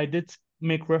editorial, I did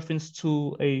make reference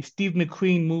to a Steve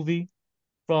McQueen movie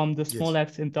from the Small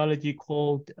Axe anthology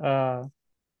called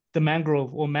The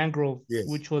Mangrove or Mangrove,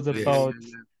 which was about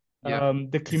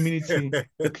the community,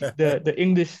 the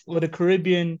English or the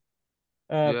Caribbean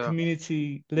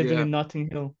community living in Notting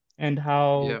Hill, and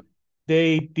how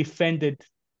they defended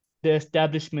the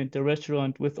establishment, the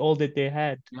restaurant, with all that they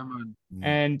had.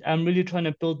 And I'm really trying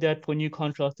to build that for New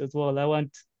Contrast as well. I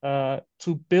want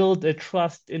to build a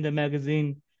trust in the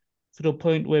magazine to the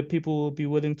point where people will be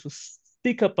willing to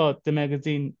speak about the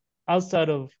magazine outside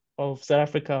of South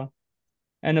Africa,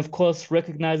 and of course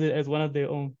recognize it as one of their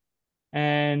own.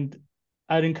 And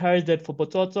I'd encourage that for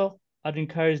Botsotso. I'd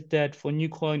encourage that for New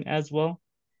Coin as well.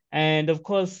 And of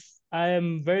course, I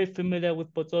am very familiar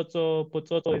with Botsotso.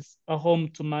 Botsotso is a home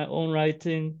to my own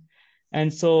writing.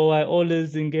 And so I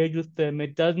always engage with them.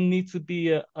 It doesn't need to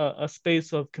be a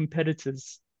space of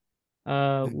competitors.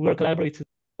 We're collaborators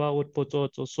with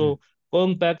Botsotso. So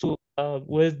going back to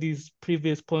Wesley's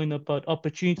previous point about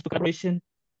opportunity for collaboration,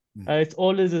 it's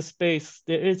always a space.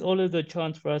 There is always a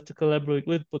chance for us to collaborate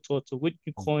with Botsotso, with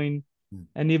Ucoin,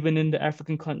 and even in the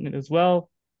African continent as well.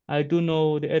 I do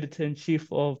know the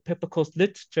editor-in-chief of Pepper Coast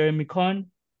Lit, Jeremy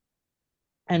Khan,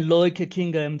 and Lloyd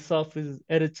Kakinga himself is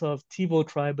editor of TiVo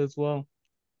Tribe as well.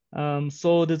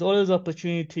 So there's always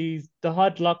opportunities. The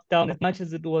hard lockdown, as much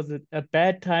as it was a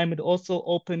bad time, it also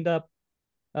opened up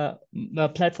a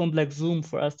platform like Zoom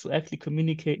for us to actually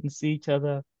communicate and see each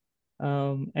other,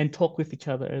 and talk with each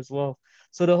other as well.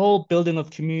 So the whole building of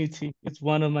community is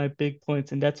one of my big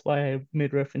points, and that's why I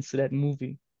made reference to that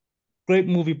movie. Great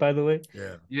movie, by the way.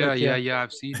 Yeah.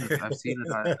 I've seen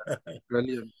it.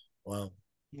 Brilliant. Wow.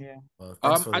 Yeah. Wow,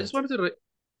 I just wanted to,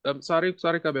 sorry,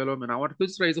 Kabelo, man. I wanted to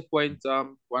just raise a point.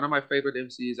 One of my favorite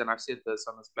MCs, and I've said this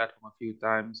on this platform a few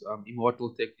times.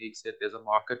 Immortal Technique said there's a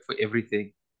market for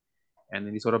everything, and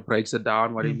then he sort of breaks it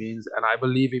down what he means, and I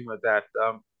believe him with that.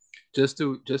 Just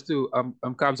to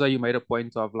Kabza, you made a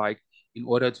point of like, in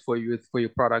order for your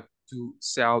product to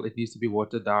sell, it needs to be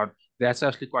watered down. That's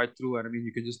actually quite true, and I mean,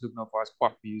 you can just look now for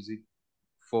pop music,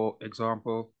 for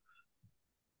example.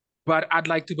 But I'd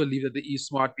like to believe that the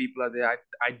smart people are there.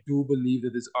 I do believe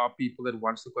that there are people that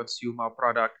wants to consume our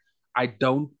product. I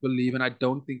don't believe, and I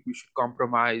don't think we should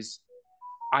compromise.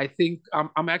 I think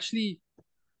I'm actually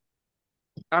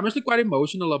quite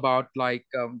emotional about like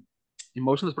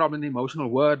emotional is probably an emotional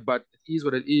word, but it is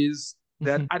what it is.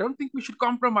 That I don't think we should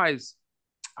compromise.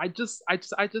 I just don't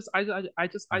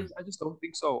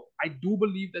think so. I do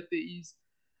believe that there is.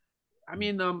 I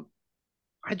mean,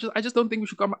 I just don't think we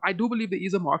should come. I do believe there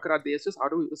is a market out there. It's just how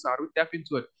do we tap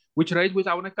into it? Which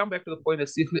I want to come back to the point that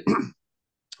Sihle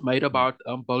made about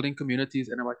building communities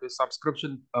and about your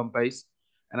subscription base.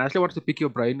 And I actually wanted to pick your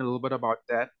brain a little bit about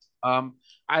that. I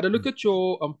had a look at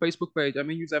your Facebook page. I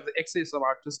mean, you have the excess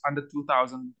about just under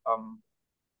 2,000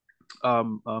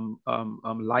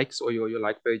 likes, or your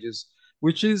like pages,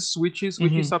 which is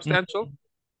substantial,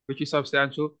 which is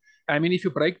substantial. I mean, if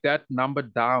you break that number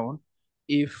down,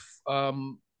 if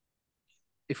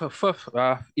if a fifth,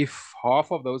 if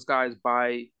half of those guys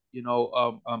buy, and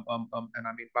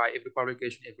I mean buy every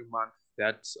publication every month,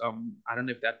 that's I don't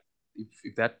know if that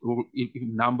if that will, if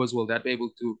numbers will that be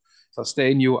able to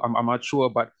sustain you. I'm not sure,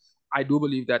 but I do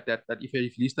believe that if at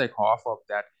least like half of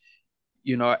that,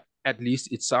 at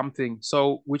least it's something.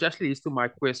 So, which actually leads to my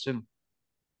question.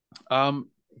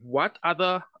 What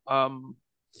other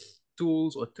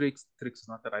tools or tricks is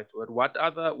not the right word. What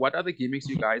other gimmicks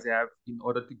you guys have in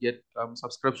order to get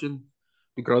subscription,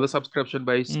 to grow the subscription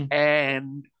base,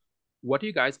 and what are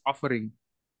you guys offering?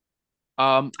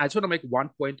 I just want to make one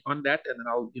point on that, and then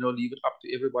I'll leave it up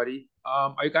to everybody.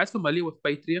 Are you guys familiar with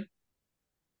Patreon?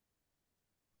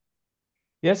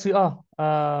 Yes, we are.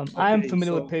 I am Okay,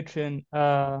 familiar with so Patreon.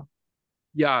 yeah,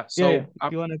 Yeah. so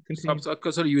If you want to so I'm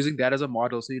continue. sort of using that as a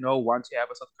model. So once you have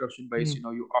a subscription base,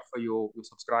 Mm, you offer your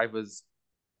subscribers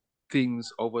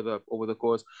things over the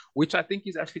course, which I think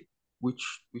is actually which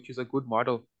is a good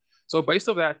model. So based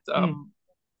on that, mm.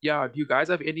 yeah, do you guys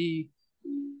have any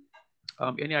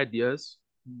ideas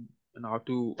on how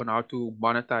to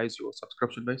monetize your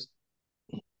subscription base?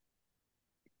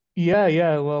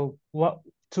 Yeah. Well,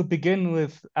 to begin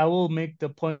with, I will make the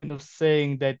point of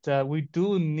saying that we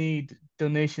do need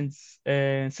donations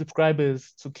and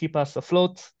subscribers to keep us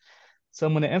afloat. So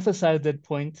I'm going to emphasize that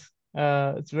point.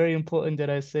 It's very important that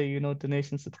I say,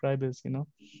 donation subscribers.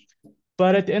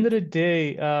 But at the end of the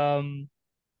day,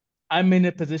 I'm in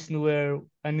a position where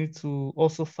I need to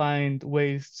also find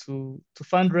ways to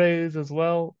fundraise as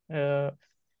well.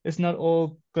 It's not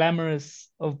all glamorous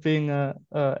of being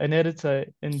an editor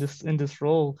in this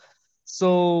role.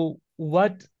 So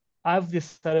what I've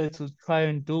decided to try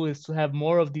and do is to have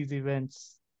more of these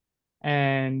events.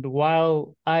 And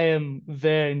while I am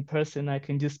there in person, I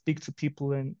can just speak to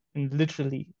people and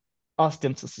literally ask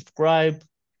them to subscribe.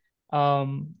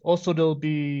 Also, there'll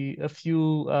be a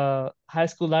few high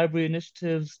school library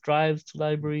initiatives, drives to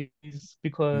libraries,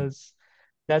 because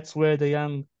that's where the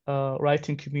young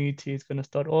writing community is going to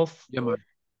start off. Yeah,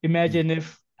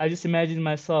 man. I just imagine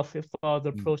myself if I was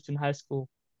approached in high school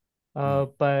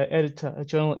by an editor, a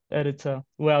journal editor,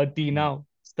 where I would be now,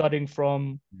 starting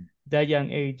from that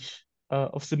young age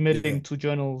of Yeah. submitting to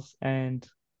journals. And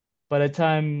by the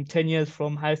time 10 years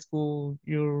from high school,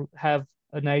 you have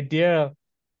an idea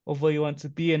of where you want to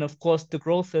be. And of course, the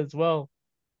growth as well.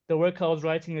 The work I was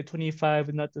writing at 25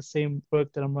 is not the same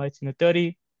work that I'm writing at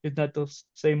 30. It's not the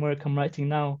same work I'm writing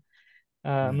now.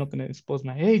 I'm not going to expose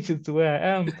my age as to where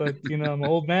I am, but I'm an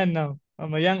old man now.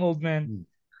 I'm a young old man.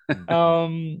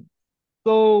 Um,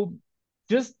 so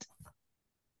just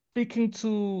speaking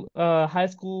to high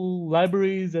school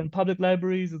libraries and public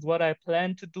libraries is what I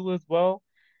plan to do as well.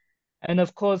 And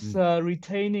of course,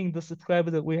 retaining the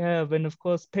subscribers that we have. And of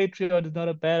course, Patreon is not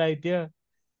a bad idea.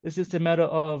 It's just a matter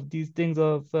of these things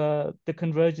of the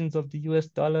conversions of the US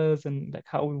dollars and like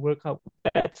how we work out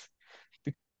that.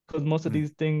 Because most of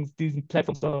these things, these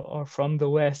platforms are from the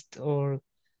West or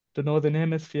the Northern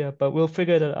Hemisphere, but we'll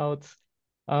figure that out.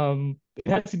 It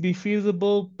has to be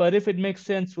feasible, but if it makes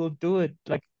sense, we'll do it.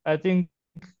 Like, I think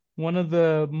one of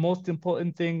the most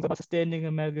important things about sustaining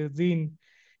a magazine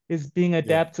is being Yeah.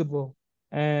 adaptable.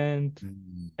 And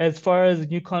as far as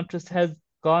New Contrast has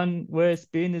gone, where it's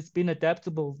been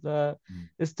adaptable.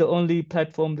 It's the only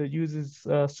platform that uses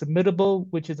Submittable,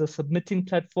 which is a submitting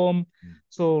platform.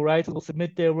 So writers will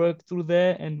submit their work through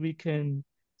there, and we can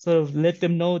sort of let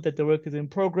them know that the work is in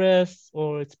progress,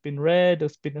 or it's been read, or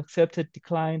it's been accepted,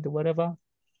 declined, or whatever.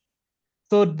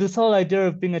 So this whole idea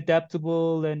of being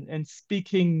adaptable and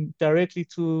speaking directly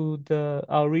to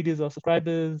our readers or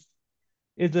subscribers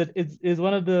is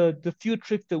one of the few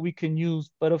tricks that we can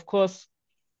use. But of course,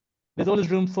 there's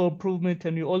always room for improvement,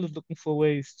 and we're always looking for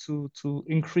ways to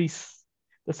increase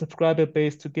the subscriber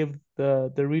base to give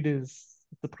the readers,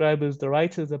 subscribers, the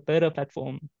writers a better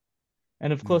platform.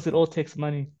 And of course, it all takes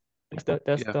money. That's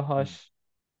Yeah, the harsh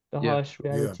yeah, Yeah.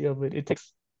 reality of it. It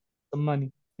takes some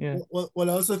money. Yeah. Well,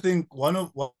 I also think one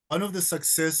of the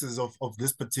successes of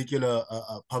this particular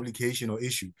publication or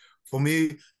issue for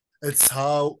me, it's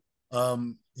how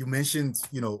you mentioned,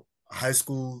 high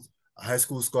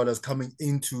school scholars coming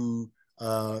into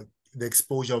the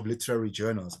exposure of literary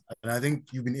journals, and I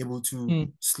think you've been able to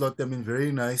slot them in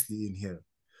very nicely in here.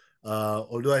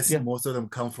 Although I see Yeah. most of them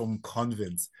come from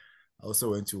convents, I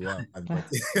also went to one, but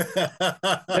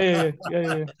Yeah.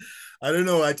 I don't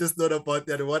know. I just thought about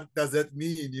that. What does that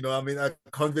mean? You know, I mean, a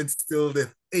convent still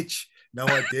the H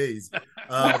nowadays.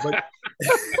 But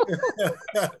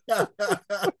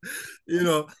you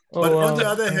know, Oh but on the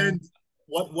wow. other Yeah. hand,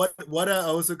 what I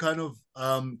also kind of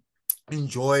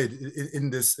enjoyed in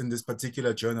this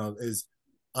particular journal is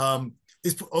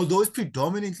although it's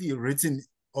predominantly written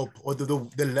or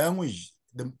the language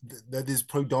that is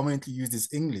predominantly used is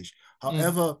English.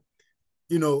 However,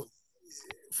 you know,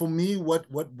 for me, what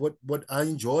I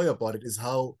enjoy about it is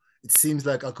how it seems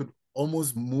like I could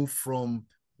almost move from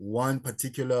one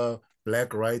particular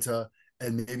black writer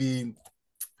and maybe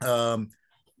um,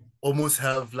 almost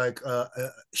have like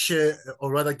share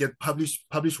or rather get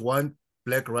publish one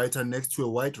black writer next to a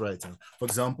white writer. For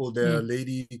example, the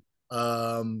lady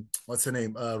what's her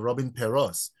name, Robin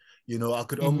Perros. You know, I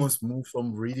could almost move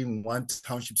from reading one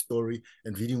township story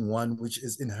and reading one which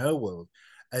is in her world,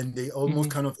 and they almost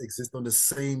kind of exist on the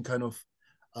same kind of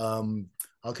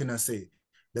how can I say,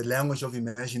 the language of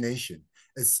imagination.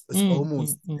 It's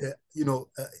almost you know,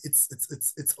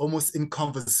 it's almost in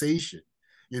conversation,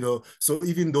 you know. So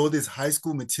even though there's high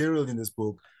school material in this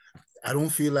book, I don't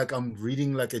feel like I'm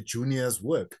reading like a junior's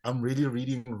work. I'm really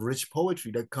reading rich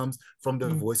poetry that comes from the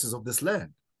voices of this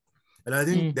land. And I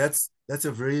think that's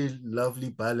a very lovely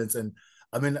balance. And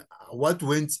I mean, what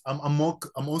went I'm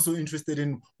also interested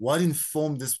in what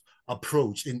informed this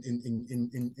approach in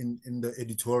the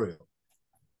editorial.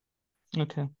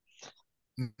 Okay.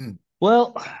 Mm-hmm.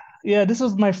 Well, yeah, this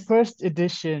was my first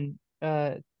edition,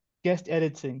 guest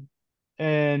editing,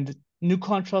 and New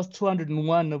Contrast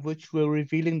 201, of which we're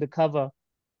revealing the cover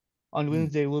on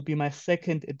Wednesday, will be my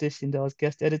second edition that was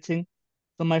guest editing.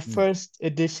 So my first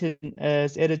edition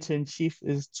as editor-in-chief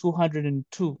is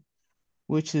 202,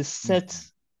 which is set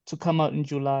to come out in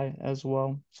July as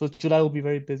well. So July will be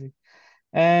very busy.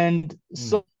 And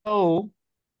so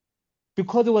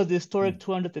because it was the historic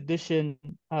 200th edition,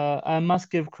 I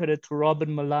must give credit to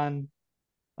Robin Milan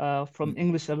from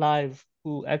English Alive,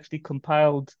 who actually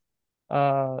compiled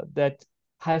that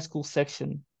high school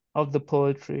section of the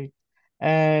poetry.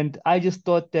 And I just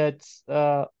thought that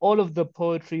all of the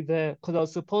poetry there, because I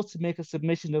was supposed to make a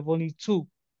submission of only two,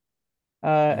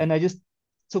 and I just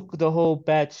took the whole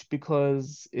batch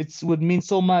because it would mean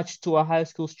so much to a high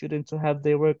school student to have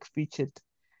their work featured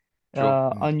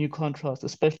on New Contrast,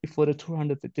 especially for the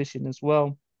 200th edition as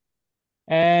well.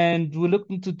 And we're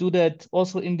looking to do that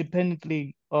also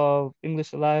independently of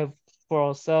English Alive for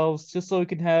ourselves, just so we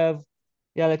can have,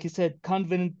 yeah, like you said,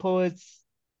 convent poets.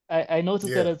 I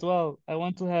noticed that as well. I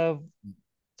want to have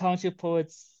township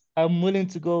poets. I'm willing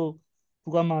to go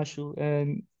to Gamashu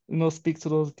and speak to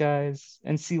those guys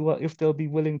and see what if they'll be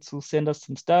willing to send us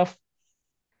some stuff.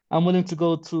 I'm willing to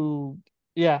go to,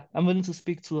 yeah, I'm willing to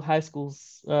speak to high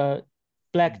schools,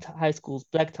 black high schools,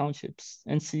 black townships,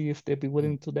 and see if they'd be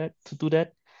willing to do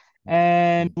that.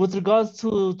 And with regards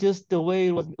to just the way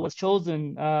it was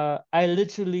chosen, I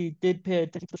literally did pay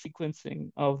attention to the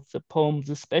sequencing of the poems,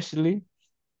 especially.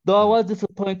 Though I was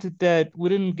disappointed that we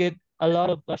didn't get a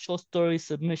lot of short story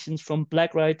submissions from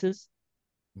black writers,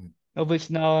 of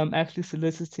which now I'm actually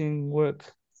soliciting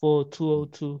work for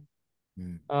 202.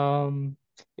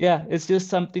 Yeah, it's just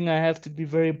something I have to be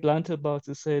very blunt about,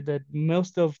 to say that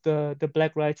most of the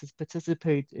black writers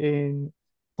participate in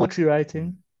poetry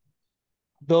writing,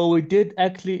 though we did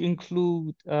actually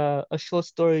include a short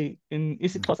story in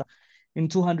isiXhosa in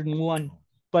 201,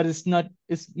 but not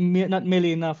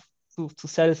merely enough to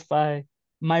satisfy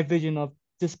my vision of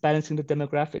just balancing the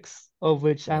demographics, of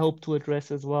which I hope to address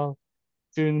as well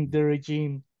during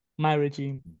my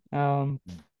regime.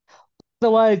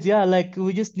 Otherwise, yeah, like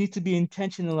we just need to be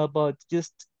intentional about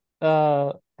just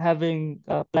having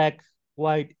black,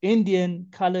 white, Indian,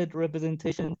 colored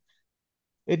representation.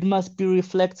 It must be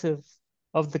reflective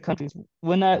of the countries.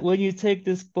 When you take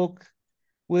this book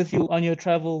with you on your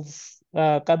travels,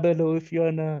 Kabelo, if you're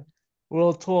on a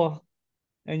world tour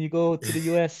and you go to the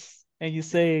US and you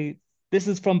say, this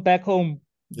is from back home,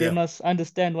 they must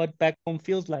understand what back home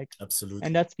feels like. Absolutely.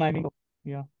 And that's my mingle.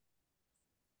 Yeah.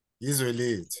 He's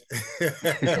relate.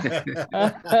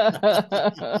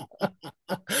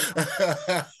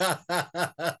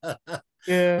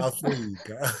 Yeah.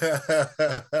 Africa.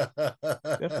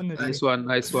 Definitely. Nice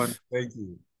one. Thank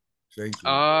you.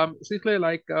 Sihle,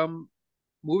 like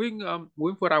moving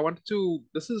forward, I wanted to,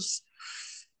 this is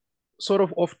sort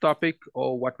of off topic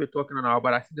or what we're talking about now,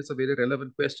 but I think it's a very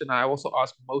relevant question. I also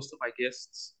ask most of my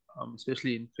guests,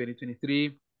 especially in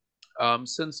 2023,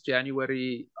 since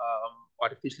January,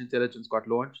 artificial intelligence got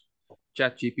launched,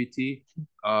 ChatGPT.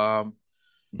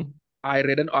 I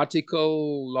read an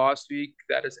article last week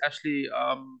that is actually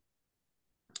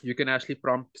you can actually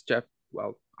prompt chat.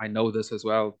 Well, I know this as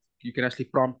well. You can actually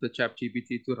prompt the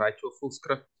ChatGPT to write your full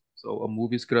script, so a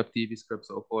movie script, TV script,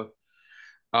 so forth.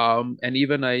 And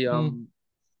even Mm,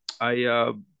 I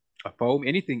a poem,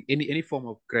 anything, any form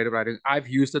of creative writing. I've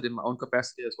used it in my own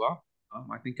capacity as well.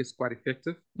 I think it's quite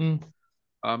effective. mm,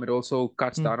 It also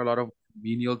cuts mm, down a lot of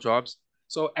menial jobs.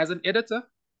 So as an editor,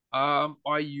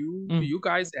 do mm, you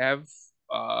guys have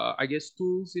I guess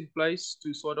tools in place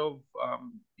to sort of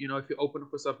if you open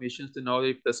for submissions to know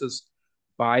if this is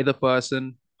by the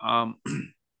person,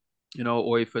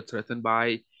 or if it's written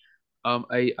by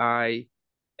AI.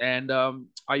 And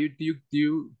are you do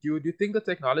you think the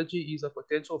technology is a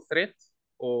potential threat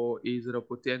or is it a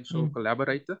potential mm,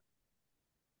 collaborator?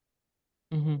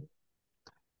 mhm.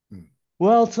 Mm.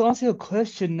 Well, to answer your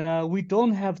question, we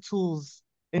don't have tools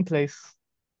in place.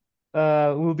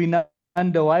 We'll be none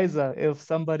the wiser if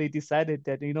somebody decided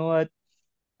that, you know what,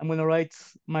 I'm gonna write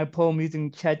my poem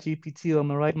using ChatGPT, or I'm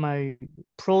gonna write my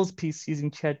prose piece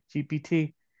using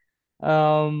ChatGPT.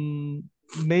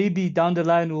 Maybe down the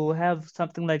line we'll have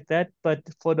something like that, but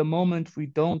for the moment we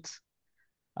don't.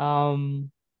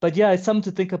 Um, but yeah, it's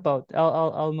something to think about.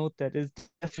 I'll note that. It's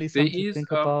definitely There something to is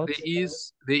think about.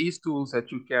 tools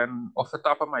that you can, off the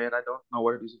top of my head, I don't know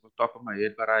what it is off the top of my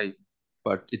head,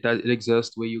 but it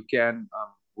exists where you can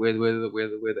where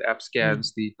the app Mm,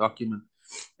 scans the document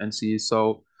and see.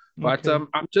 So, but okay.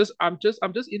 I'm just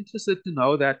interested to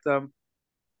know that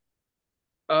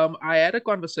I had a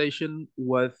conversation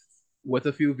with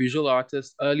a few visual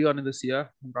artists early on in this year,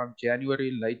 around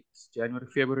January, late January,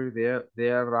 February,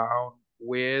 there around,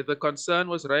 where the concern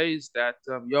was raised that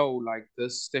like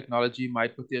this technology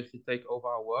might potentially take over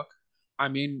our work. I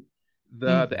mean,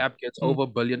 the Mm, app gets mm, over a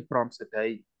billion prompts a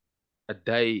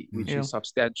day, which Mm. yeah. is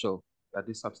substantial. That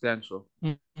is substantial.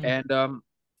 Mm, mm, And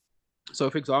so,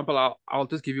 for example, I'll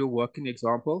just give you a working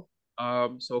example.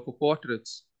 So for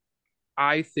portraits,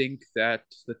 I think that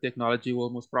the technology will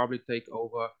most probably take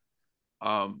over.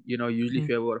 Usually if mm,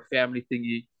 you have a family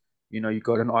thingy, you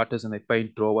got an artist and they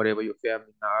paint, draw, whatever your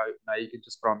family. Now you can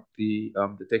just prompt the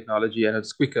technology and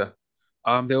it's quicker.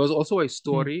 There was also a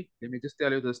mm, story. Let me just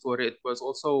tell you the story. It was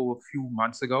also a few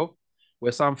months ago,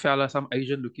 where some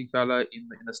Asian-looking fella in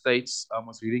the States,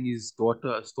 was reading his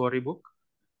daughter a storybook,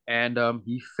 and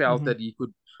he felt mhm, that he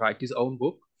could write his own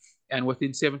book. And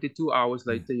within 72 hours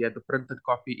Mm. later, he had the printed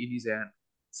copy in his hand.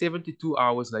 72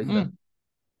 hours later. mm,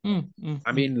 mm, mm,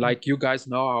 I mm, mean, mm, like you guys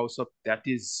know how, so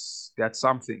that's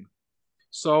something.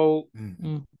 So Mm.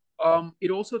 mm,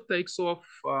 it also takes off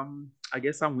I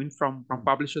guess some win from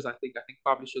publishers. I think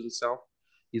publishers itself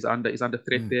is under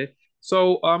threat Mm. there.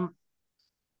 So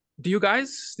did you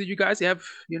guys have,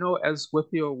 as with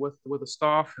with the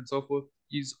staff and so forth,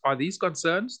 are these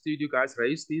concerns? Did you guys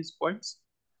raise these points?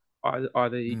 Are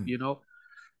they, Mm.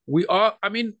 we are, I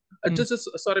mean, mm, just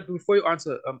sorry, before you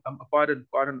answer,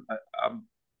 pardon,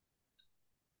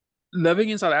 living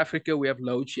in South Africa, we have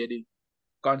load shedding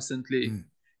constantly.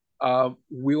 Mm.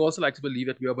 We also like to believe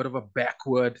that we're a bit of a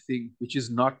backward thing, which is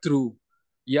not true.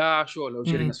 Yeah, sure, load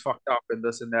shedding mm, is fucked up and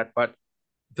this and that, but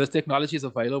this technology is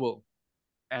available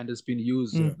and it's been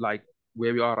used Yeah. mm, like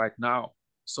where we are right now.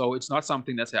 So it's not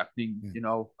something that's happening,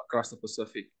 Mm. across the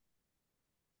Pacific.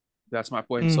 That's my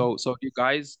point. mm. So do you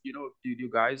guys, do you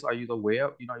guys, are you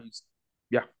aware?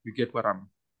 Yeah, you get what I'm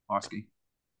asking.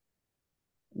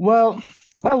 Well,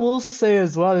 what I will say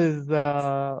as well is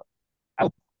I,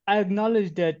 I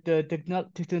acknowledge that the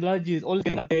technology is always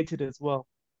getting updated as well.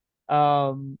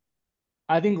 Um,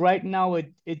 I think right now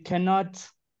it cannot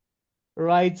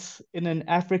write in an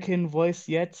African voice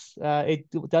yet. It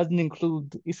doesn't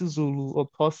include isiZulu or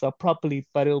Xhosa properly,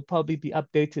 but it'll probably be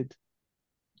updated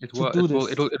It to will, do it will,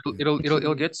 this. Mm.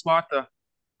 it'll get smarter.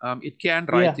 It can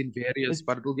write Yeah, in various, it's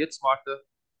but it'll get smarter.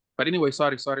 But anyway,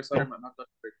 sorry, yeah. I'm not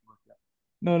breaking up. Yeah.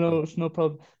 No, Mm. no, it's no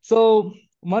problem. So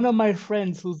one of my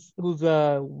friends who's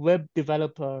a web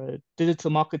developer,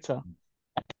 digital marketer,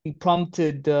 he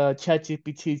prompted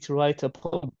ChatGPT to write a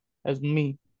poem as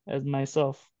me, as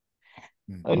myself.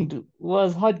 Mm. And it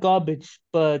was hot garbage,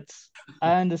 but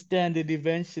I understand it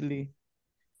eventually.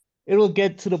 It will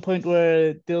get to the point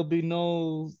where there'll be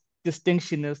no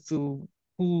distinction as to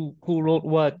who wrote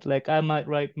what. Like I might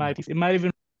write my Mm. piece. It might even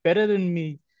be better than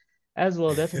me as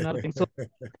well. That's another thing. So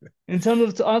in terms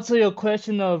of to answer your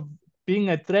question of being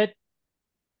a threat,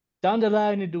 down the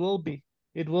line it will be.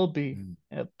 It will be.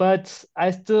 Mm. But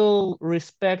I still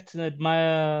respect and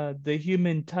admire the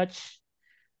human touch,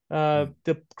 Mm.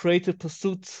 the creative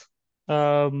pursuit,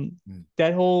 Mm.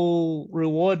 that whole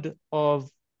reward of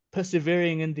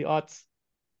persevering in the arts.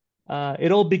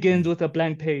 It all begins with a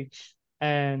blank page,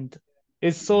 and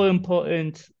it's so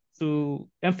important to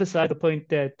emphasize the point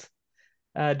that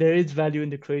there is value in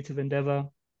the creative endeavor.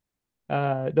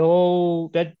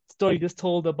 That story just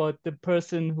told about the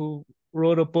person who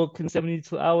wrote a book in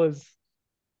 72 hours,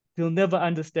 you'll never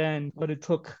understand what it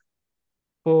took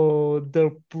for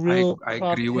the real I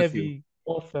agree craft with you. heavy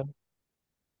author.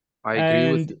 I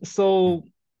agree with And you. so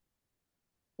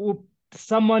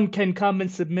someone can come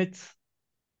and submit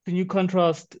the new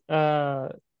contrast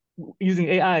using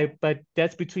AI, but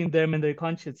that's between them and their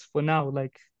conscience for now.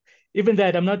 Like even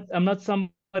that, I'm not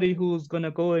somebody who's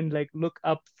gonna go and like look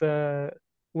up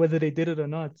whether they did it or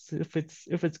not. If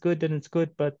it's good, then it's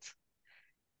good. But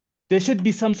there should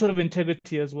be some sort of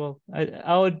integrity as well.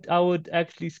 I would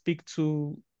actually speak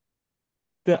to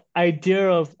the idea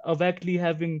of actually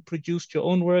having produced your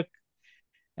own work.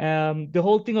 The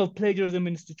whole thing of plagiarism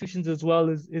in institutions as well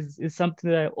is something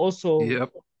that I also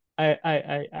Yep.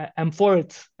 I am for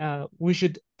it. We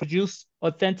should produce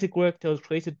authentic work that was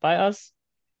created by us,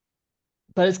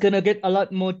 but it's gonna get a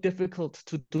lot more difficult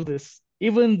to do this.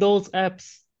 Even those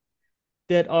apps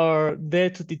that are there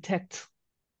to detect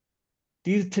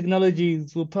these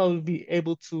technologies will probably be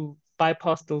able to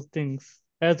bypass those things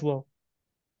as well.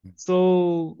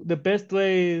 So the best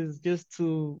way is just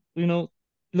to,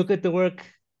 look at the work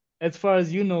as far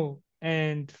as you know.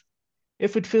 And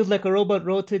if it feels like a robot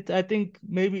wrote it, I think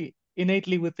maybe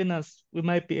innately within us, we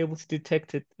might be able to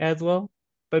detect it as well.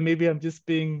 But maybe I'm just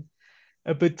being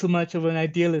a bit too much of an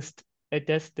idealist at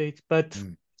that stage. But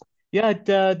yeah,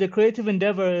 the creative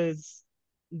endeavor is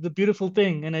the beautiful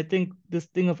thing. And I think this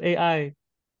thing of AI,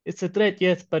 it's a threat,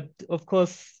 yes, but of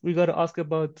course we got to ask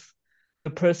about the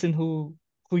person who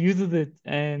uses it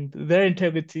and their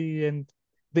integrity and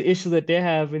the issue that they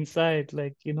have inside.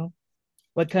 Like,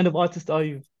 what kind of artist are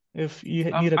you if you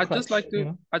need a crutch,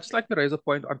 I just like to raise a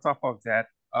point on top of that.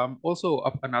 Also,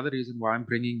 another reason why I'm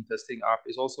bringing this thing up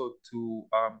is also to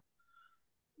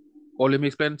or let me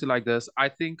explain it to like this. I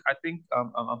think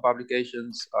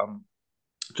publications,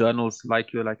 journals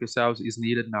like yourselves is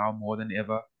needed now more than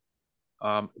ever.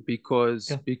 Because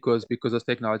Yeah. this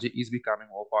technology is becoming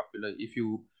more popular.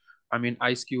 I mean,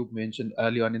 Ice Cube mentioned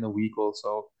early on in the week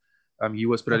also, he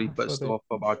was pretty So pissed that. off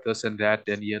about this and that,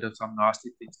 and he had some nasty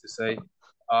things to say.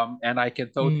 And I can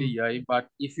totally Mm, hear him. But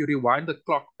if you rewind the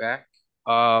clock back,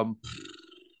 um,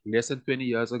 less than 20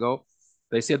 years ago,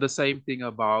 they said the same thing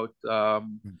about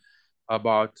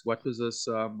what was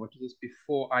this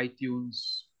before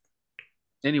iTunes.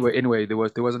 Anyway, there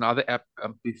was another app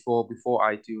before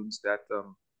iTunes that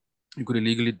you could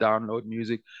illegally download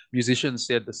music. Musicians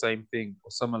said the same thing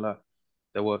or similar.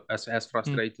 They were as mm,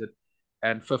 frustrated.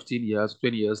 And 15 years,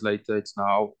 20 years later, it's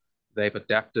now they've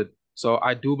adapted. So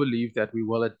I do believe that we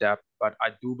will adapt, but I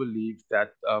do believe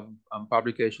that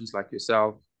publications like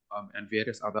yourself and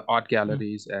various other art mm,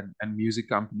 galleries and music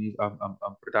companies,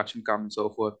 production companies, and so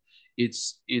forth,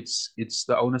 it's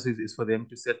the onus is for them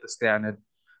to set the standard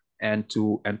and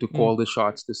to mm, call the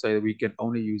shots to say we can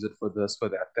only use it for this, for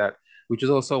that, which is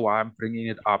also why I'm bringing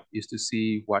it up, is to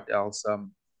see what else,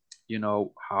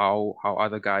 how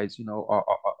other guys,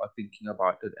 are thinking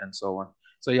about it and so on.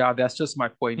 So yeah, that's just my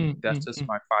point. mm, That's mm, just mm.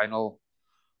 my final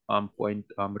point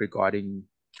regarding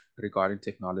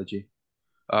technology.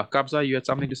 Kabza, you had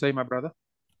something to say, my brother?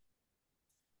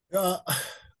 Yeah,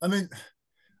 I mean,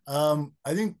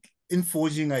 I think in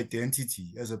forging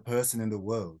identity as a person in the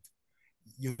world,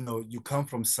 you come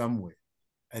from somewhere,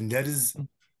 and that is Mm,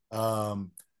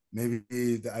 um,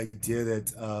 maybe the idea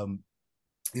that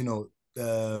you know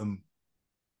um,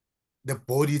 the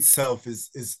body itself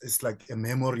is like a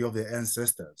memory of the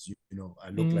ancestors. I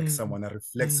look like mm, someone, I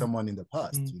reflect mm, someone in the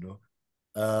past. mm,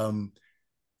 Um,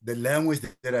 the language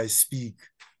that I speak,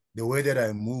 the way that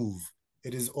I move,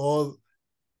 it is all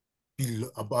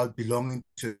about belonging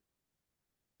to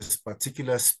this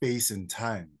particular space and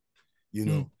time, you mm,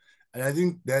 know. And I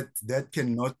think that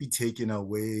cannot be taken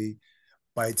away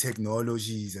by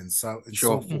technologies and so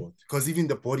Sure, mm, forth. Because even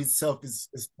the body itself is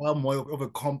far more of a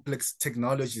complex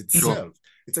technology mm, sure, itself.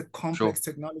 It's a sure. complex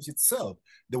technology itself.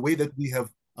 The way that we have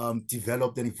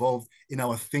developed and evolved in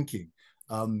our thinking,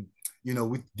 um,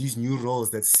 with these new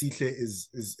roles that Sihle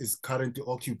is currently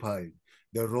occupying,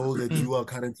 the role that mm, you are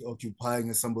currently occupying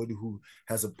as somebody who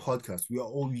has a podcast. We are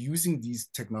all using these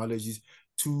technologies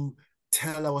to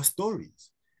tell our stories.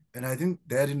 And I think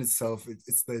that in itself,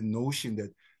 it's the notion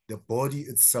that the body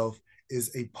itself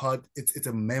is a part, it's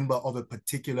a member of a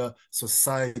particular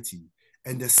society.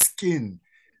 And the skin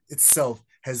itself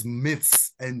has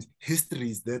myths and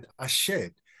histories that are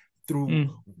shared through mm.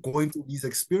 going through these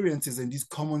experiences and these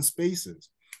common spaces.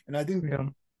 And I think, Yeah.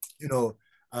 you know,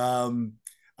 um,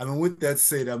 I mean, with that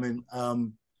said, I mean, I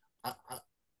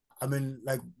mean,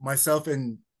 like myself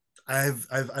and I've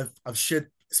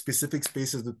shared specific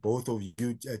spaces with both of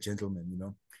you gentlemen. You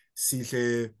know,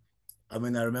 Sihle. I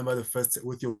mean, I remember the first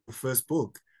with your first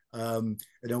book, and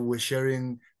then we're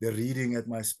sharing the reading at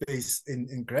my space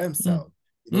in Grahamstown.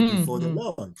 You know, before the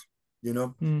launch. You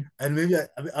know, and maybe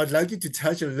I'd like you to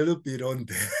touch a little bit on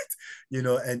that. You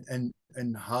know,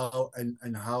 and how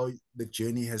the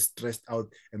journey has stressed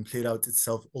out and played out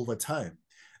itself over time.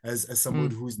 As someone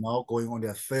who's now going on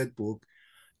their third book,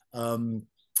 um,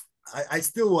 I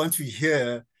still want to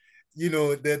hear, you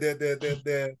know,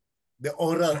 the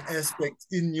oral aspect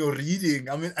in your reading.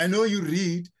 I mean, I know you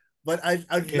read, but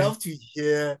I'd love to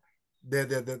hear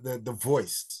the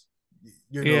voice,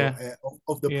 you know,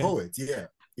 of the poet. Yeah,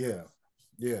 yeah,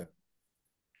 yeah.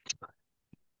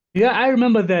 Yeah, I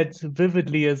remember that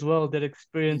vividly as well, that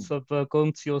experience of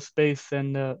going to your space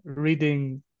and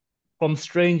reading from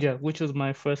Stranger, which was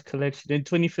my first collection in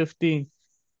 2015,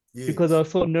 because I Yes.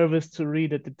 was so nervous to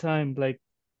read at the time. Like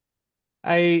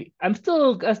I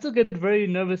still get very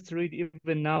nervous to read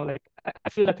even now. Like I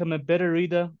feel like I'm a better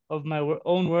reader of my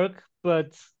own work,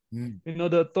 but you know,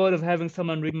 the thought of having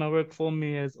someone read my work for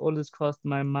me has always crossed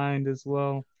my mind as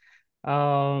well.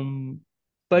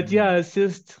 But yeah, it's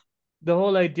just the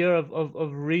whole idea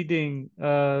of reading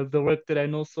the work that I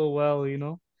know so well, you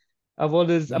know. I'm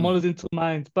always into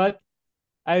minds. But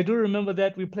I do remember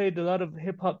that we played a lot of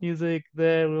hip hop music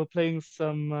there. We were playing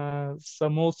some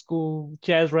old school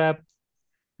jazz rap.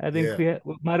 I think Yeah.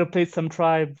 we might have played some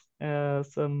Tribe,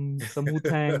 some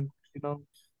Wu-Tang, you know,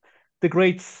 the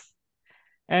greats.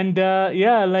 And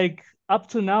yeah, like up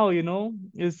to now, you know,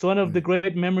 it's one of the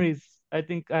great memories I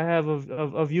think I have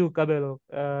of you, Kabelo.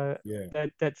 Yeah.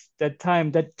 That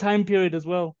time period as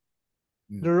well.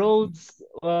 The Rhodes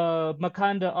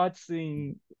Makanda art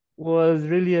scene was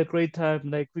really a great time.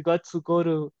 Like we got to go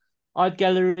to art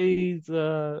galleries,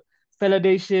 Fela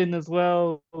Nation as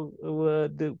well.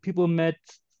 The people met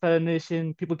Fela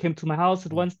Nation. People came to my house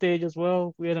at one stage as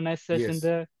well. We had a nice session Yes.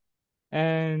 there.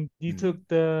 And you took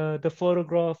the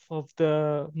photograph of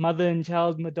the mother and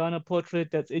child Madonna portrait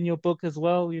that's in your book as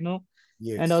well, you know.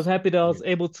 And I was Yes. happy that I was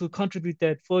Yes. able to contribute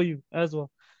that for you as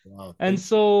well. Wow. And Thank you.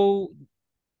 so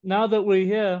now that we're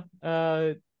here,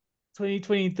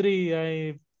 2023,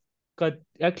 I got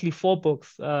actually four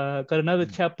books. Got another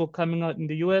chapbook coming out in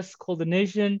the US called The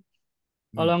Nation,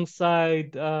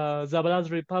 alongside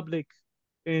Zabala's Republic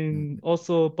in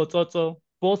also Botsotso,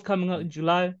 both coming out in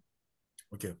July.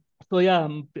 Okay. So yeah,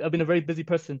 I've been a very busy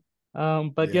person.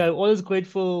 But Yeah. yeah, always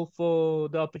grateful for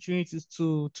the opportunities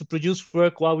to produce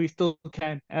work while we still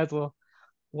can as well,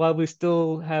 while we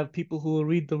still have people who will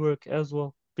read the work as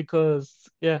well. Because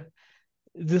yeah,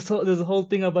 there's a whole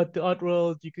thing about the art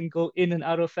world. You can go in and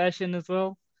out of fashion as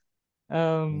well.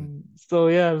 So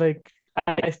yeah, like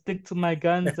I stick to my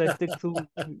guns. I stick to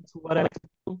what I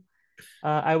do.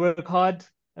 I work hard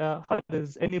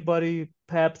as anybody,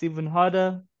 perhaps even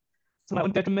harder, to my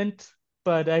own detriment.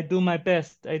 But I do my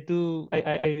best. I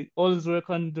always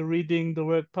work on the reading the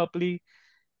work properly.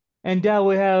 And yeah,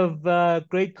 we have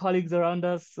great colleagues around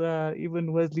us.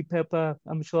 Even Wesley Pepper.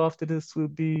 I'm sure after this we'll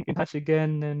be in touch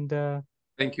again. And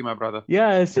Thank you, my brother.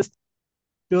 yeah, it's just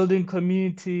building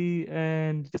community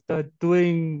and just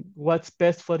doing what's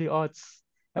best for the arts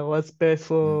and what's best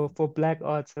for Black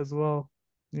arts as well.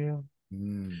 Yeah.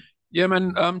 Yeah,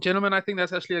 man. Gentlemen, I think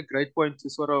that's actually a great point to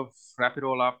sort of wrap it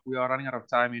all up. We are running out of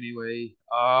time anyway.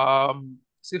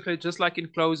 Sihle, just like in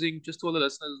closing, just to all the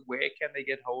listeners, where can they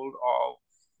get hold of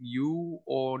you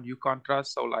or New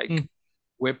Contrast? So like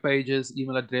web pages,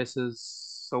 email addresses,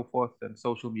 so forth, and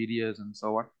social medias and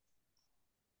so on.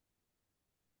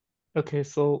 Okay,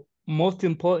 so most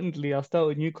importantly, I'll start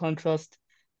with New Contrast.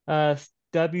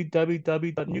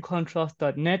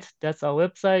 www.newcontrast.net. That's our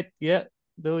website. Yeah,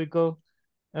 there we go.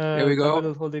 There we go.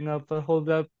 Kabelo's holding up, hold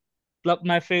up, block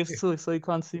my face too, so you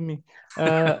can't see me.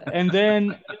 And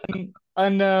then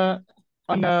on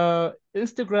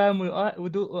Instagram, we're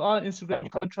on Instagram, New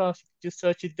Contrast. Just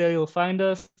search it there, you'll find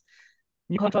us.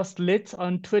 New Contrast Lit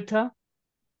on Twitter.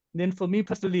 Then for me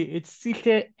personally, it's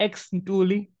Sihle X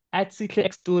Ntuli, at Sihle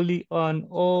X Ntuli on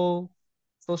all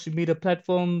social media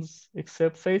platforms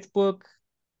except Facebook.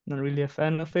 Not really a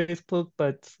fan of Facebook,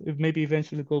 but maybe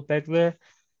eventually go back there.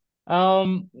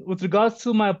 With regards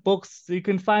to my books, you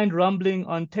can find Rumbling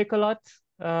on Takealot.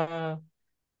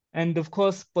 And of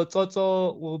course,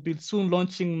 Botsotso will be soon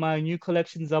launching my new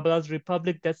collection, Zabala's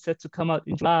Republic, that's set to come out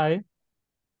in July.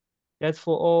 That's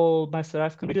for all my South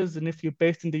African readers. And if you're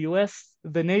based in the US,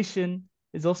 The Nation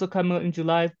is also coming out in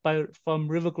July from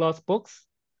Riverglass Books.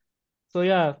 So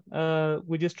yeah,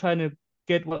 we're just trying to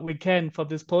get what we can from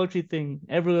this poetry thing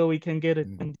everywhere we can get it.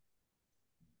 And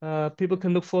people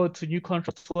can look forward to new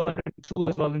contracts 202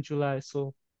 as well in July.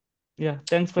 So yeah,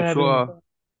 thanks for having me.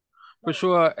 For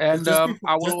sure. And I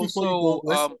will just before you go, also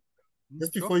Wes,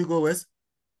 just sure. before you go, Wes,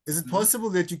 is it possible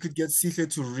that you could get Sihle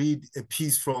to read a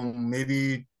piece from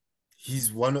maybe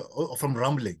from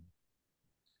Rumbling?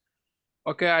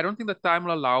 Okay, I don't think the time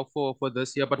will allow for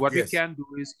this year, but what we Yes. can do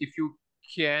is if you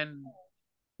can.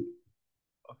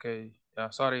 Okay, yeah,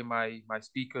 sorry, my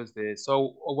speaker's there.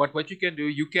 So what you can do,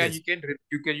 you can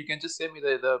just send me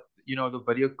the the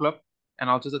video clip, and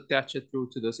I'll just attach it through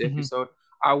to this episode.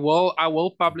 I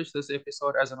will publish this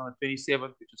episode as on the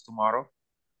 27th, which is tomorrow,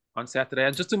 on Saturday.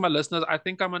 And just to my listeners, I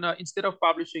think I'm gonna, instead of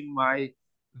publishing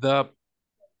this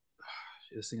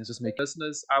thing is just making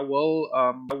listeners,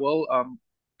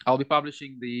 I'll be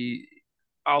publishing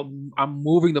I'm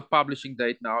moving the publishing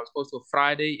date now. It's supposed to a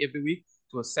Friday every week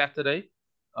to a Saturday.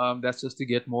 That's just to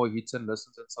get more hits and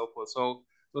listens and so forth. So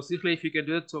Sihle, if you can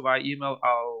do it so by email,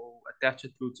 I'll attach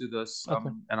it through to this,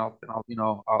 and I'll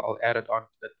add it on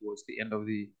to that towards the end of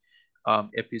the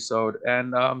episode.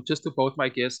 And just to both my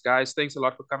guests, guys, thanks a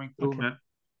lot for coming through, man.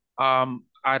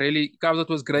 Kabza, it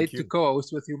was great to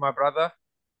co-host with you, my brother.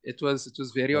 It was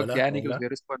very organic. It was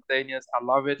very spontaneous. I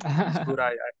love it.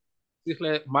 It's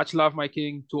good. Much love, my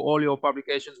king, to all your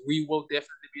publications. We will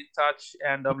definitely be in touch,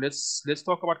 and let's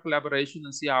talk about collaboration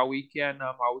and see how we can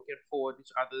forward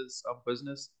each other's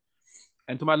business.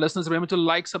 And to my listeners, remember to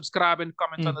like, subscribe, and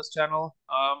comment on this channel.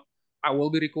 I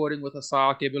will be recording with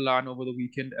Asal Kebelan over the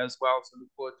weekend as well, so look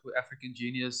forward to African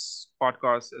Genius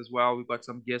podcast as well. We've got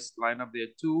some guests lined up there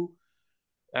too.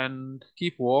 And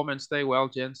keep warm and stay well,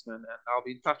 gents, man. And I'll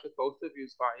be in touch with both of you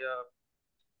via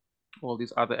all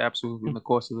these other apps in the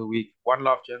course of the week. One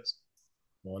love, gents.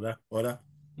 Hola.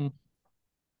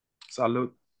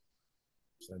 Salud.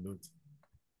 Salud.